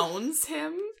who owns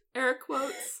him, air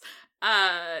quotes,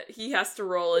 he has to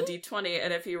roll a d20,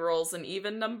 and if he rolls an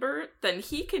even number, then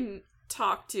he can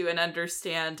talk to and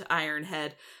understand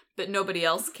Ironhead, but nobody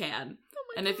else can.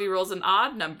 And if he rolls an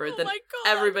odd number, then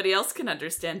everybody else can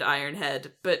understand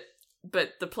Ironhead, but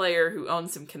the player who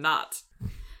owns him cannot.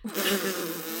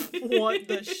 What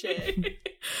the shit?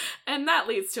 And that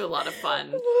leads to a lot of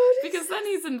fun, because then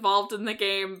he's involved in the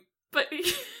game, but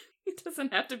he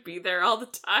doesn't have to be there all the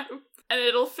time. And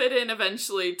it'll fit in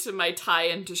eventually to my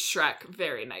tie-in to Shrek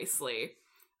very nicely,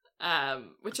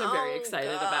 which I'm very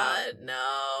excited about.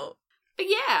 No. But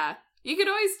yeah, you could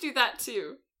always do that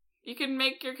too. You can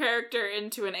make your character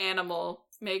into an animal,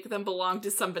 make them belong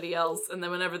to somebody else, and then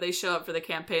whenever they show up for the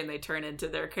campaign, they turn into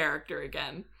their character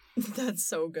again. That's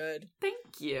so good.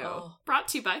 Thank you. Oh. Brought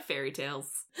to you by Fairy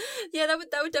Tales. Yeah,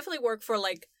 that would definitely work for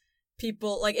like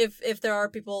people, like if there are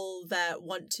people that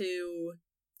want to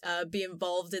be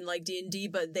involved in like D&D,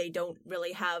 but they don't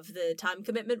really have the time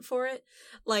commitment for it.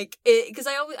 Like, because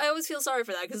I always feel sorry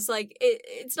for that, because like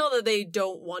it's not that they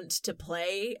don't want to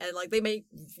play, and like they may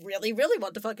really really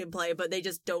want to fucking play, but they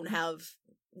just don't have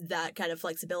that kind of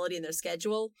flexibility in their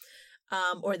schedule.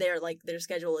 Or their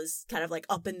schedule is kind of like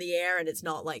up in the air, and it's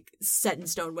not like set in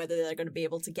stone whether they're going to be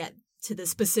able to get to the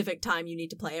specific time you need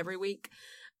to play every week.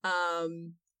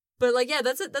 But like, yeah,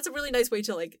 that's a really nice way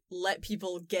to like let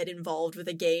people get involved with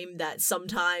a game that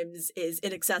sometimes is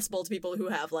inaccessible to people who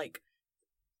have like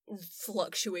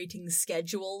fluctuating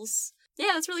schedules.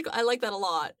 Yeah, that's really cool. I like that a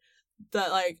lot. That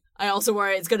like, I also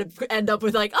worry it's gonna end up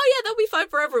with like, oh yeah, that'll be fine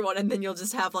for everyone, and then you'll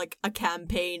just have like a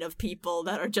campaign of people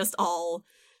that are just all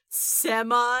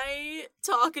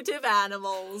semi-talkative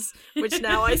animals, which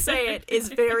now I say it is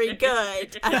very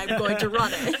good, and I'm going to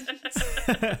run it.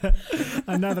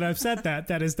 And now that I've said that,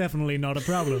 that is definitely not a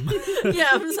problem. Yeah,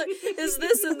 I'm just like, is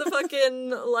this in the fucking,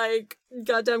 like,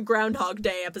 goddamn Groundhog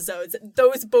Day episodes?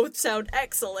 Those both sound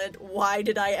excellent. Why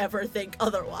did I ever think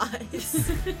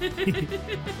otherwise?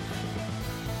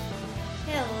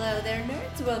 Hello there,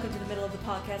 nerds. Welcome to the middle of the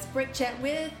podcast break chat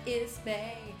with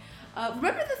Ismay.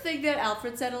 Remember the thing that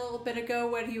Alfred said a little bit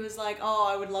ago when he was like, oh,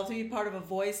 I would love to be part of a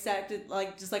voice acted,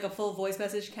 like just like a full voice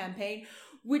message campaign,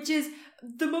 which is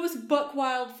the most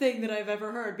buck-wild thing that I've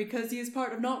ever heard, because he is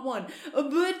part of not one,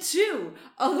 but two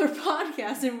other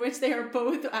podcasts in which they are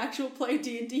both actual play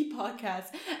D&D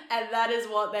podcasts, and that is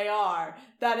what they are.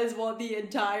 That is what the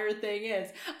entire thing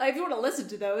is. If you want to listen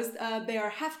to those, they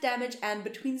are Half Damage and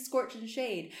Between Scorch and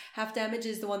Shade. Half Damage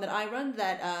is the one that I run,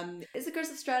 that is the Curse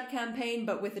of Strahd campaign,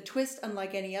 but with a twist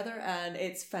unlike any other, and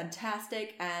it's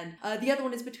fantastic. And the other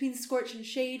one is Between Scorch and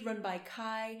Shade, run by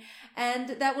Kai, and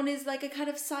that one is like a kind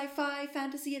of sci-fi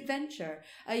fantasy adventure.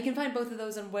 You can find both of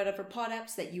those on whatever pod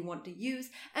apps that you want to use,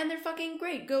 and they're fucking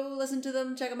great. Go listen to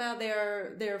them, check them out.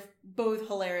 They're both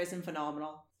hilarious and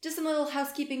phenomenal. Just some little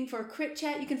housekeeping for Crit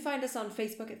Chat. You can find us on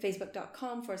Facebook at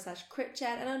facebook.com/Crit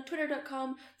Chat and on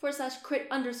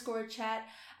twitter.com/Crit_chat.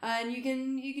 And you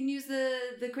can use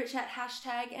the Crit Chat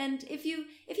hashtag. And if you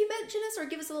mention us or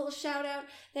give us a little shout out,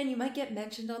 then you might get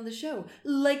mentioned on the show.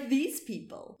 Like these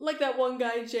people. Like that one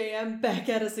guy, JM, back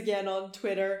at us again on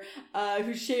Twitter,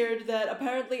 who shared that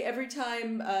apparently every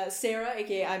time Sarah,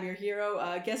 aka I'm Your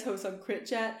Hero, guest hosts on Crit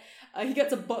Chat, he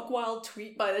gets a buck wild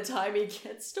tweet by the time he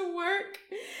gets to work.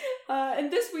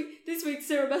 And this week,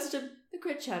 Sarah messaged him, "The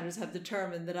Crit Chatters have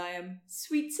determined that I am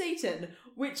Sweet Satan,"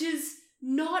 which is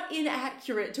not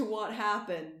inaccurate to what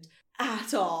happened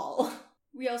at all.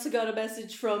 We also got a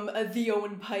message from the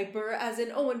Owen Piper, as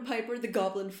in Owen Piper, the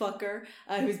goblin fucker,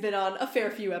 who's been on a fair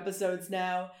few episodes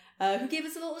now, who gave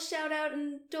us a little shout out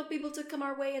and told people to come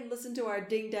our way and listen to our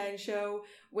Ding Dang show,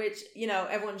 which,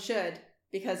 everyone should,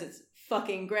 because it's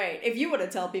fucking great. If you want to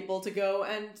tell people to go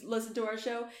and listen to our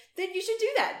show, then you should do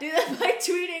that. Do that by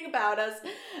tweeting about us,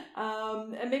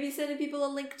 and maybe sending people a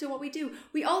link to what we do.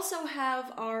 We also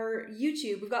have our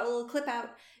YouTube. We've got a little clip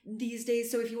out these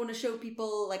days, so if you want to show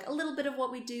people like a little bit of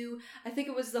what we do, I think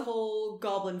it was the whole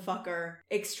goblin fucker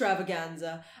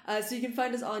extravaganza. So you can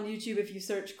find us on YouTube if you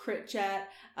search Crit Chat.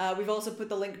 We've also put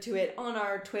the link to it on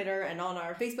our Twitter and on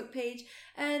our Facebook page.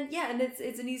 And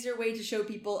it's an easier way to show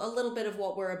people a little bit of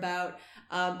what we're about,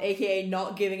 aka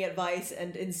not giving advice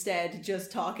and instead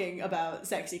just talking about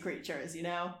sexy creatures,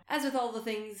 As with all the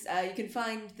things, you can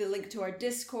find the link to our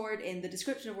Discord in the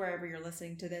description of wherever you're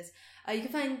listening to this. You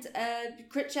can find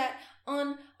Crit Chat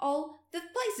on all the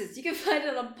places. You can find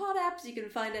it on pod apps. You can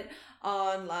find it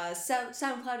on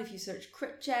SoundCloud if you search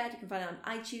Crit Chat. You can find it on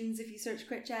iTunes if you search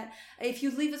Crit Chat. If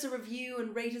you leave us a review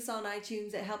and rate us on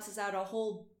iTunes, it helps us out a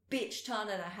whole bitch ton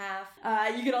and a half.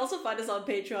 You can also find us on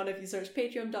Patreon if you search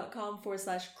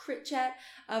patreon.com/Crit Chat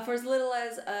for as little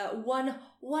as one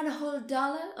whole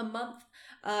 $1 a month.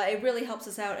 It really helps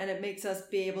us out and it makes us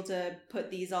be able to put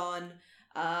these on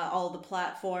all the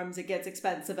platforms. It gets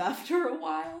expensive after a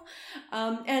while.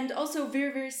 And also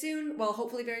very, very soon, well,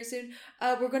 hopefully very soon,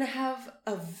 we're going to have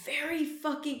a very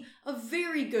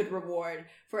good reward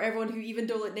for everyone who even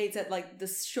donates at like the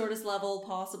shortest level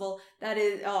possible. That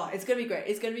is, it's going to be great.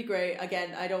 It's going to be great.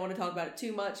 Again, I don't want to talk about it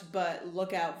too much, but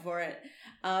look out for it.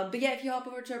 But yeah, if you hop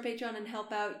over to our Patreon and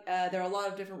help out, there are a lot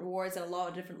of different rewards at a lot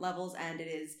of different levels, and it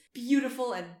is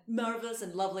beautiful and marvelous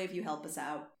and lovely if you help us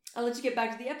out. I'll let you get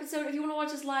back to the episode. If you want to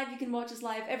watch us live, you can watch us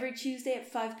live every Tuesday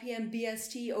at 5 p.m.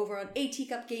 BST over on A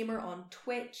Teacup Gamer on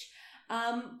Twitch.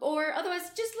 Or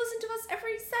otherwise, just listen to us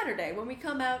every Saturday when we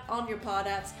come out on your pod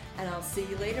apps, and I'll see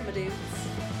you later, my dudes.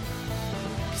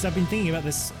 So I've been thinking about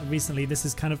this recently. This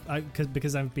is kind of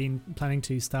because I've been planning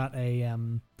to start a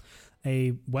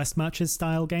West Marches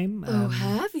style game.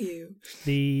 Have you?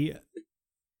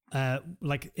 It's a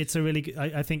really good,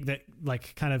 I think that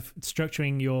like kind of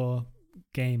structuring your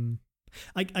game.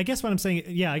 I guess what I'm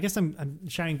saying, I guess I'm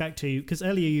shouting back to you because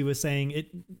earlier you were saying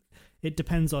it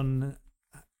depends on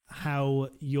how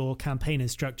your campaign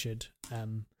is structured.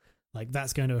 Like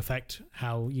that's going to affect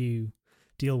how you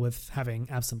deal with having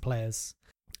absent players.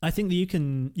 I think that you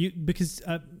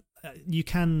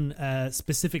can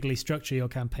specifically structure your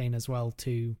campaign as well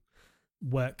to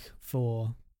work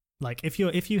for, like if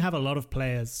you have a lot of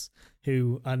players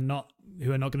who are not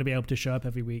going to be able to show up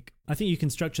every week, I think you can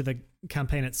structure the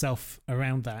campaign itself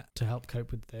around that to help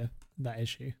cope with that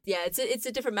issue. Yeah, it's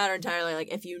a different matter entirely.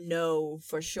 Like if you know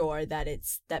for sure that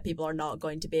people are not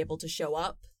going to be able to show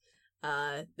up,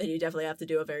 then you definitely have to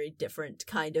do a very different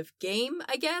kind of game,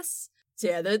 I guess. So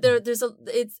yeah,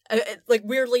 like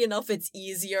weirdly enough, it's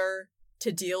easier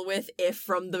to deal with if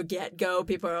from the get-go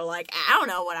people are like, I don't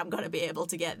know what I'm going to be able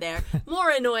to get there.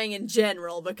 More annoying in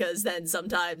general because then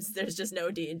sometimes there's just no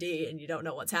D&D and you don't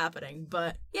know what's happening.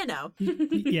 But yeah,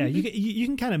 you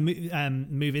can kind of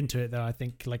move into it though. I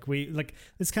think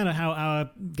it's kind of how our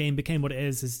game became what it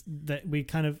is that we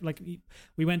kind of like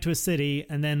we went to a city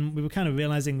and then we were kind of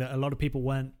realizing that a lot of people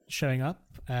weren't showing up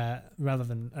rather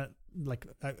than like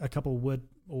a couple would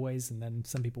always, and then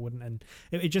some people wouldn't, and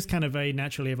it just kind of very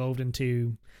naturally evolved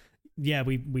into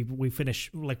we finish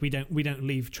like we don't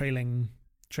leave trailing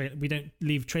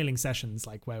sessions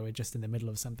like where we're just in the middle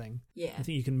of something. I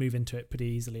think you can move into it pretty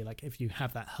easily like if you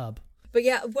have that hub. But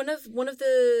yeah, one of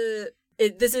the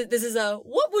this is a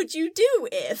what would you do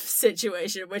if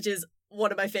situation, which is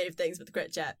one of my fave things with the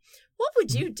Crit Chat. What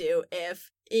would you do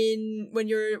if when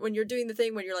you're doing the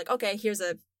thing when you're like, okay, here's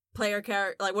a player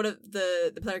character, like one of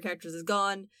the player characters is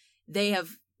gone, they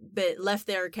have left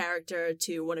their character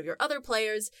to one of your other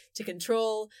players to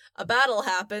control, a battle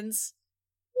happens,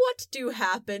 what do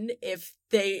happen if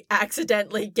they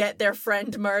accidentally get their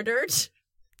friend murdered?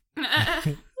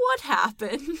 what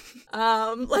happened.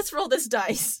 Let's roll this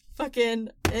dice. Fucking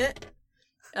it.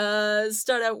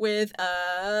 Start out with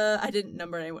I didn't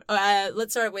number anyone.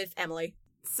 Let's start with Emily.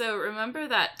 So remember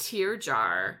that tear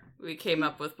jar we came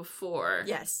up with before?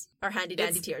 Yes, our handy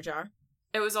dandy tear jar.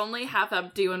 It was only half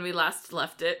empty when we last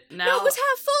left it. Now No, it was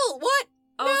half full. What?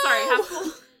 Oh, no! sorry, half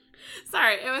full.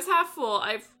 Sorry, it was half full.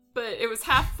 But it was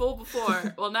half full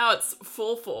before. Well, now it's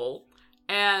full.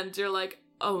 And you're like,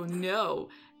 oh no.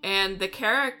 And the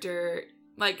character,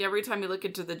 like, every time you look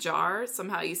into the jar,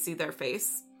 somehow you see their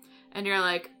face. And you're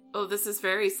like, oh, this is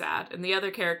very sad. And the other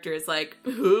character is like,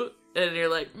 huh? And you're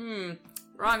like,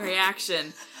 wrong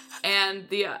reaction. And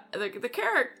the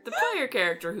player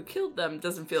character who killed them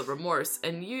doesn't feel remorse.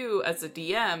 And you, as a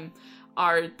DM,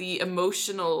 are the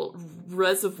emotional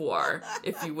reservoir,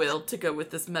 if you will, to go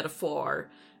with this metaphor.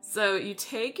 So you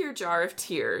take your jar of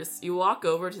tears, you walk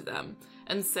over to them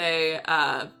and say,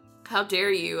 how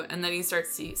dare you? And then you start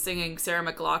singing Sarah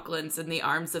McLachlan's In the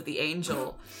Arms of the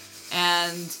Angel.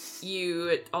 And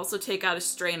you also take out a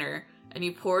strainer and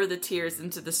you pour the tears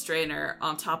into the strainer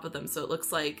on top of them so it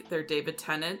looks like they're David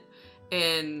Tennant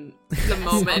in the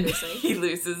moment he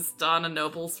loses Donna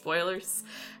Noble, spoilers.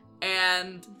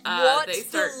 And what they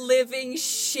start... the living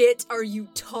shit are you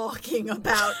talking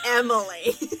about,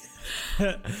 Emily?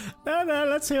 No,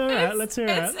 let's hear it out. Let's hear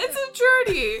it out. It's a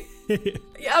journey.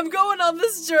 Yeah, I'm going on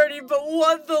this journey, but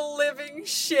what the living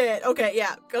shit? Okay,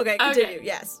 yeah. Okay, continue. Okay.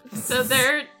 Yes. So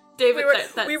they're David.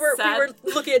 We were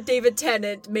looking at David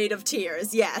Tennant made of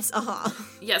tears. Yes.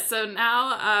 Yeah. So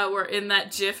now we're in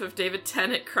that GIF of David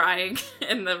Tennant crying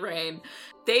in the rain.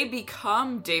 They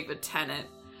become David Tennant,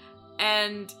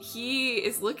 and he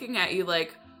is looking at you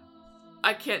like,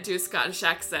 I can't do a Scottish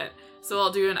accent, so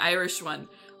I'll do an Irish one.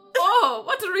 Oh,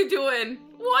 what are we doing?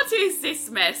 What is this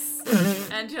mess?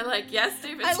 And you're like, yes,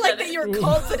 David Tennant. I like that you're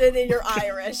confident in your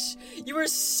Irish. You were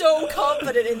so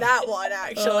confident in that one,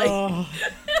 actually.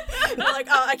 You're like,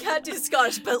 oh, I can't do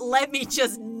Scottish, but let me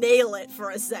just nail it for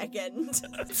a second.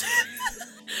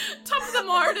 Top of the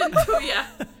morning to ya.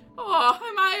 Oh,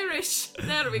 I'm Irish.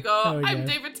 There we go. I'm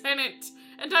David Tennant,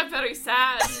 and I'm very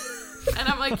sad. And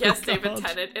I'm like, yes, David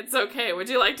Tennant, it's okay. Would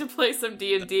you like to play some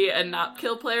D&D and not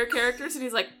kill player characters? And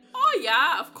he's like, oh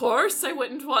yeah, of course. I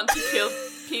wouldn't want to kill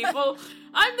people.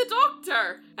 I'm the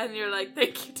doctor. And you're like,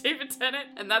 thank you, David Tennant.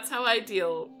 And that's how I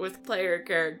deal with player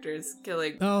characters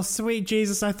killing. Oh, sweet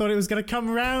Jesus. I thought it was going to come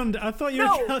around. I thought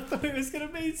it was going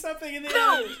to mean something in the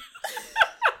end.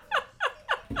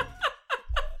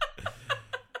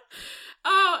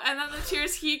 Oh, and then the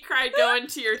tears he cried go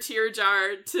into your tear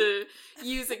jar to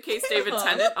use in case David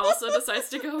Tennant also decides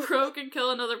to go rogue and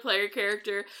kill another player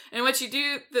character. In which you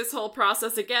do this whole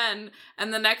process again,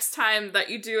 and the next time that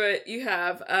you do it, you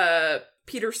have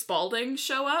Peter Spalding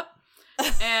show up,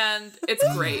 and it's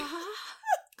great.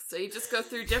 So you just go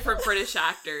through different British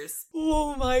actors.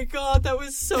 Oh my god, that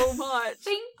was so much.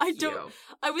 Thank you.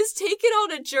 I was taken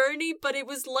on a journey, but it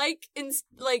was like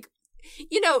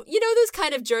you know those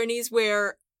kind of journeys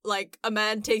where, like, a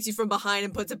man takes you from behind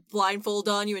and puts a blindfold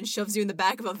on you and shoves you in the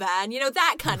back of a van? You know,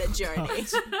 that kind of journey.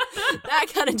 That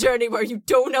kind of journey where you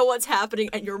don't know what's happening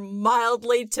and you're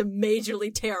mildly to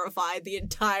majorly terrified the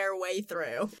entire way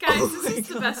through. Guys, this is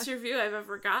the best review I've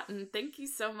ever gotten. Thank you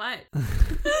so much.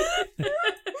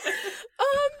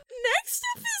 Next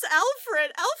up is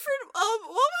Alfred. Alfred, what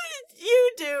would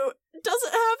you do?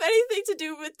 Doesn't have anything to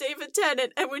do with David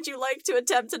Tennant, and would you like to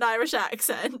attempt an Irish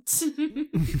accent?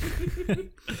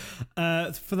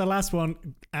 For the last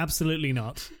one, absolutely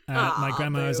not. My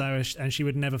grandma is Irish, and she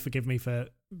would never forgive me for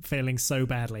failing so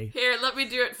badly. Here, let me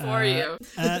do it for you.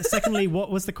 Secondly, what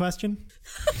was the question?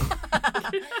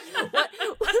 What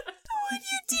would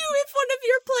you do if one of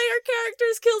your player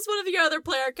characters kills one of your other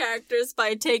player characters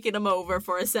by taking them over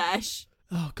for a sesh?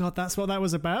 Oh God, that's what that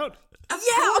was about? Of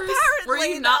yeah, course. Apparently, were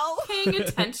you not paying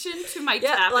attention to my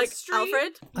tapestry? Like,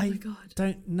 Alfred? Oh my God.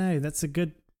 Don't know. That's a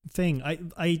good thing.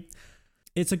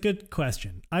 It's a good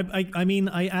question. I mean,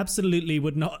 I absolutely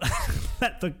would not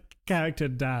let the character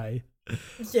die.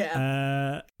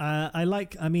 Yeah. I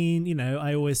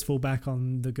always fall back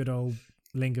on the good old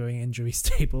lingering injuries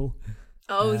table.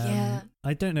 Oh, yeah.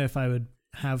 I don't know if I would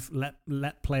have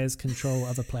let players control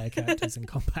other player characters in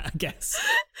combat, I guess.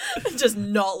 Just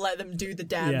not let them do the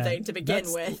damn thing to begin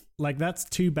with. Like, that's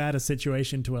too bad a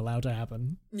situation to allow to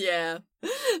happen. Yeah,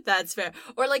 that's fair.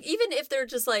 Or, like, even if they're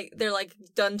just, like, they're, like,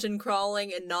 dungeon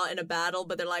crawling and not in a battle,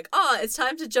 but they're like, it's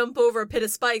time to jump over a pit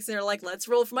of spikes, and they're like, let's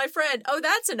roll for my friend. Oh,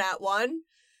 that's a nat one.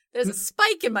 There's a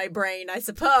spike in my brain, I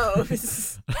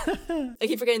suppose. I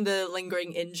keep forgetting the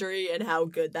lingering injury and how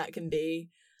good that can be.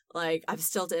 Like, I've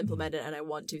still to implement it, and I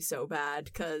want to so bad,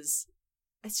 because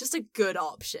It's just a good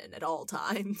option at all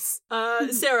times.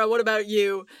 Sarah, what about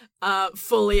you?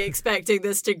 Fully expecting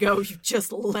this to go, you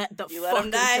just let the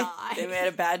fucker die. They made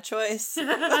a bad choice. God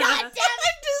damn it! I'm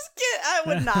just kidding.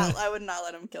 I would not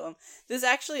let him kill him. This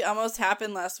actually almost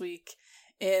happened last week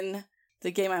in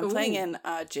the game I'm playing in.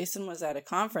 Jason was at a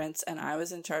conference, and I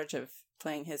was in charge of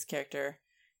playing his character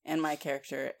and my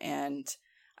character, and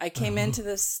I came into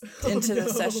the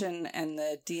session, and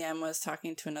the DM was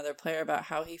talking to another player about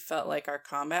how he felt like our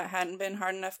combat hadn't been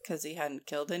hard enough because he hadn't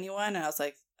killed anyone. And I was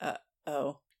like,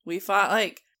 we fought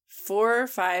like 4 or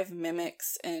 5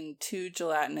 mimics and 2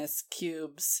 gelatinous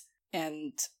cubes,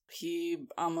 and he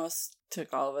almost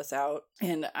took all of us out.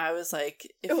 And I was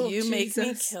like, if you make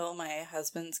me kill my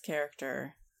husband's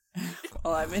character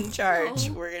while I'm in charge,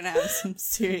 we're gonna have some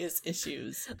serious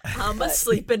issues. I'm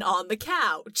sleeping on the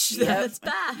couch. Yep, That's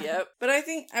bad. Yep. But I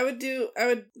think I would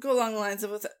go along the lines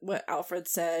of what Alfred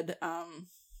said, a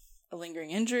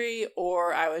lingering injury,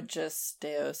 or I would just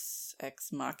Deus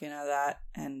Ex Machina that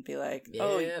and be like,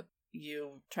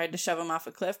 you tried to shove him off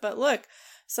a cliff, but look,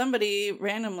 somebody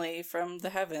randomly from the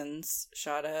heavens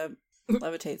shot a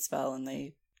levitate spell and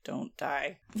they don't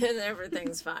die. And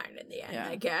everything's fine in the end,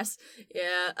 I guess.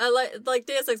 Yeah, I like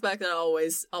Deus Ex Machina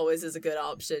always is a good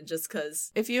option, just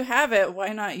because. If you have it, why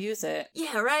not use it?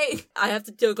 Yeah, right? I have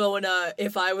to go in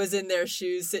if I was in their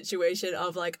shoes situation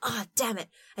of like, damn it,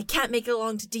 I can't make it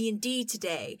along to D&D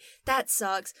today. That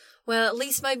sucks. Well, at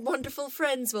least my wonderful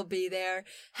friends will be there,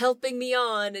 helping me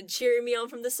on and cheering me on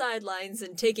from the sidelines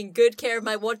and taking good care of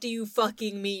my what do you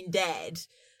fucking mean dead?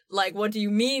 Like, what do you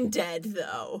mean dead,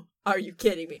 though? Are you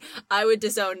kidding me? I would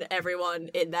disown everyone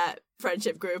in that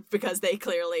friendship group because they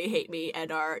clearly hate me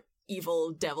and are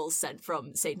evil devils sent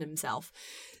from Satan himself.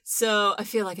 So I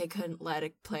feel like I couldn't let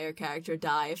a player character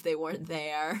die if they weren't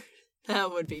there.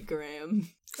 That would be grim.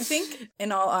 I think,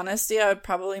 in all honesty, I would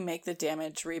probably make the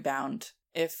damage rebound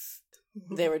if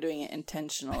they were doing it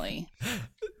intentionally.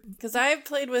 Because I've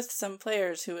played with some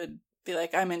players who would be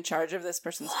like, I'm in charge of this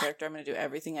person's character. I'm going to do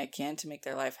everything I can to make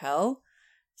their life hell.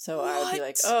 So I would be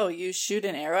like, you shoot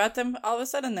an arrow at them. All of a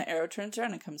sudden, the arrow turns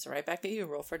around and comes right back at you.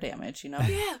 Roll for damage,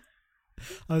 Yeah.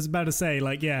 I was about to say,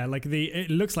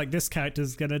 it looks like this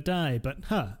character's going to die, but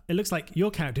it looks like your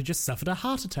character just suffered a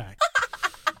heart attack.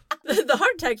 The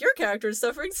heart attack your character is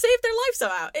suffering saved their life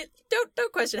somehow.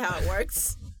 Don't question how it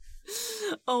works.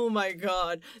 Oh my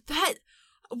god.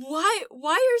 Why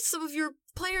are some of your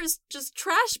players just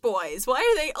trash boys? Why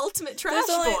are they ultimate trash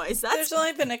boys? There's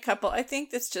only been a couple. I think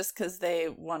it's just because they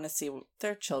want to see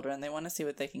their children. They want to see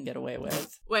what they can get away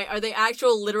with. Wait, are they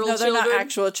actual literal children? No, they're not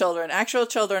actual children. Actual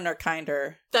children are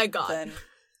kinder. Thank God. Than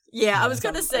I was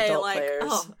going to say,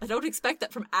 players. I don't expect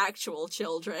that from actual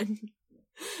children.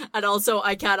 And also,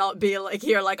 I cannot be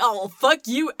fuck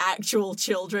you, actual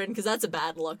children, because that's a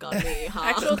bad look on me, huh?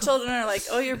 Actual children are like,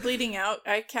 you're bleeding out.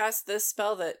 I cast this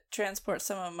spell that transports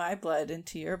some of my blood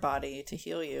into your body to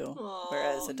heal you.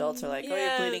 Whereas adults are like,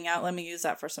 you're bleeding out. Let me use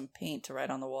that for some paint to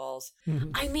write on the walls.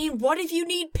 I mean, what if you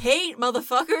need paint,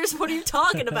 motherfuckers? What are you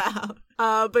talking about?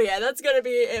 But yeah, that's going to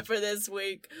be it for this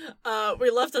week.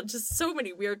 We left on just so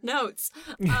many weird notes.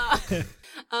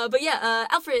 But yeah,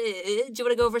 Alfred, do you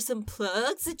want to go over some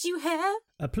plugs that you have?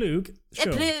 A plug?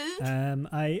 Sure. A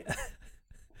plug?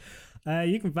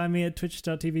 You can find me at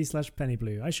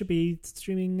twitch.tv/pennyblue. I should be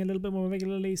streaming a little bit more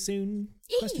regularly soon.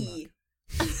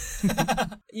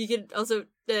 You can also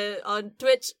on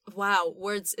Twitch. Wow,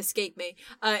 words escape me.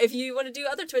 If you want to do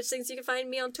other Twitch things, you can find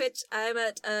me on Twitch. I'm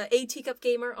at a Teacup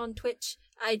Gamer on Twitch.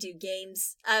 I do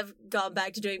games. I've gone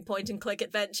back to doing point and click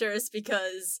adventures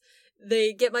because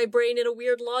they get my brain in a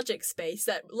weird logic space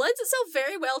that lends itself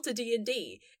very well to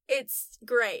D&D. It's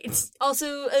great.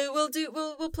 Also, we'll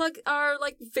plug our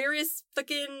various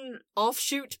fucking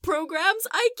offshoot programs,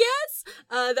 I guess,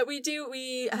 that we do.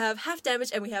 We have Half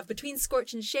Damage and we have Between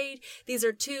Scorch and Shade. These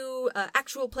are 2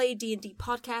 actual play D&D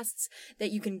podcasts that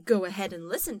you can go ahead and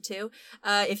listen to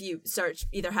if you search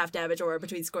either Half Damage or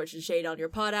Between Scorch and Shade on your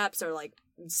pod apps or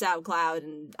SoundCloud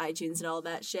and iTunes and all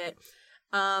that shit.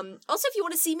 Also, if you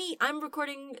want to see me, I'm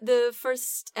recording the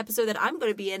first episode that I'm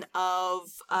going to be in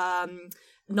of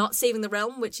Not Saving the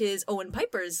Realm, which is Owen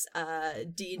Piper's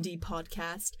D&D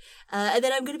podcast. And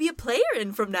then I'm going to be a player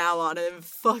in from now on. I'm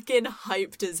fucking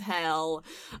hyped as hell.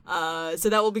 So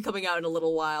that will be coming out in a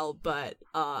little while, but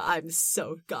I'm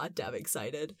so goddamn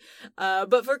excited.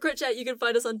 But for Crit Chat, you can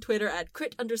find us on Twitter at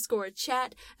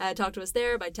crit_chat. Talk to us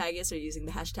there by tagging us or using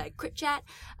the hashtag CritChat.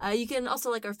 You can also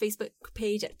like our Facebook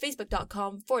page at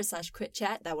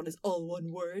facebook.com/CritChat. That one is all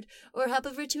one word. Or hop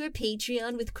over to our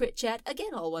Patreon with Crit Chat,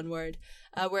 again all one word.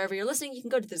 Wherever you're listening, you can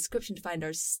go to the description to find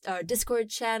our Discord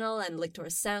channel and link to our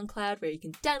SoundCloud, where you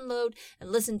can download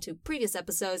and listen to previous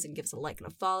episodes and give us a like and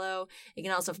a follow. You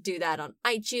can also do that on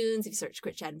iTunes if you search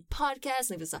Crit Chat Podcast.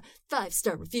 Leave us a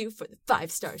 5-star review for the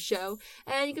 5-star show.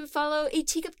 And you can follow A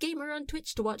Teacup Gamer on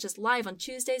Twitch to watch us live on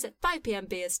Tuesdays at 5 p.m.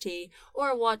 BST,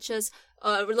 or watch us,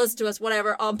 listen to us,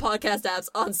 whatever, on podcast apps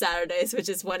on Saturdays, which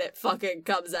is when it fucking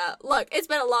comes out. Look, it's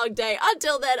been a long day.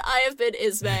 Until then, I have been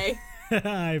Ismay.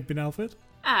 I've been Alfred.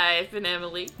 I've been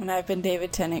Emily. And I've been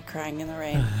David Tennant crying in the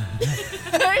rain.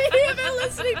 You've been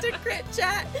listening to Crit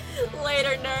Chat.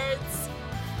 Later, nerds.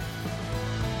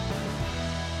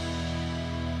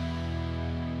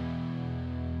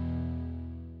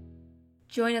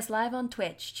 Join us live on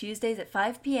Twitch, Tuesdays at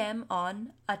 5 p.m.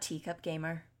 on A Teacup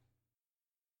Gamer.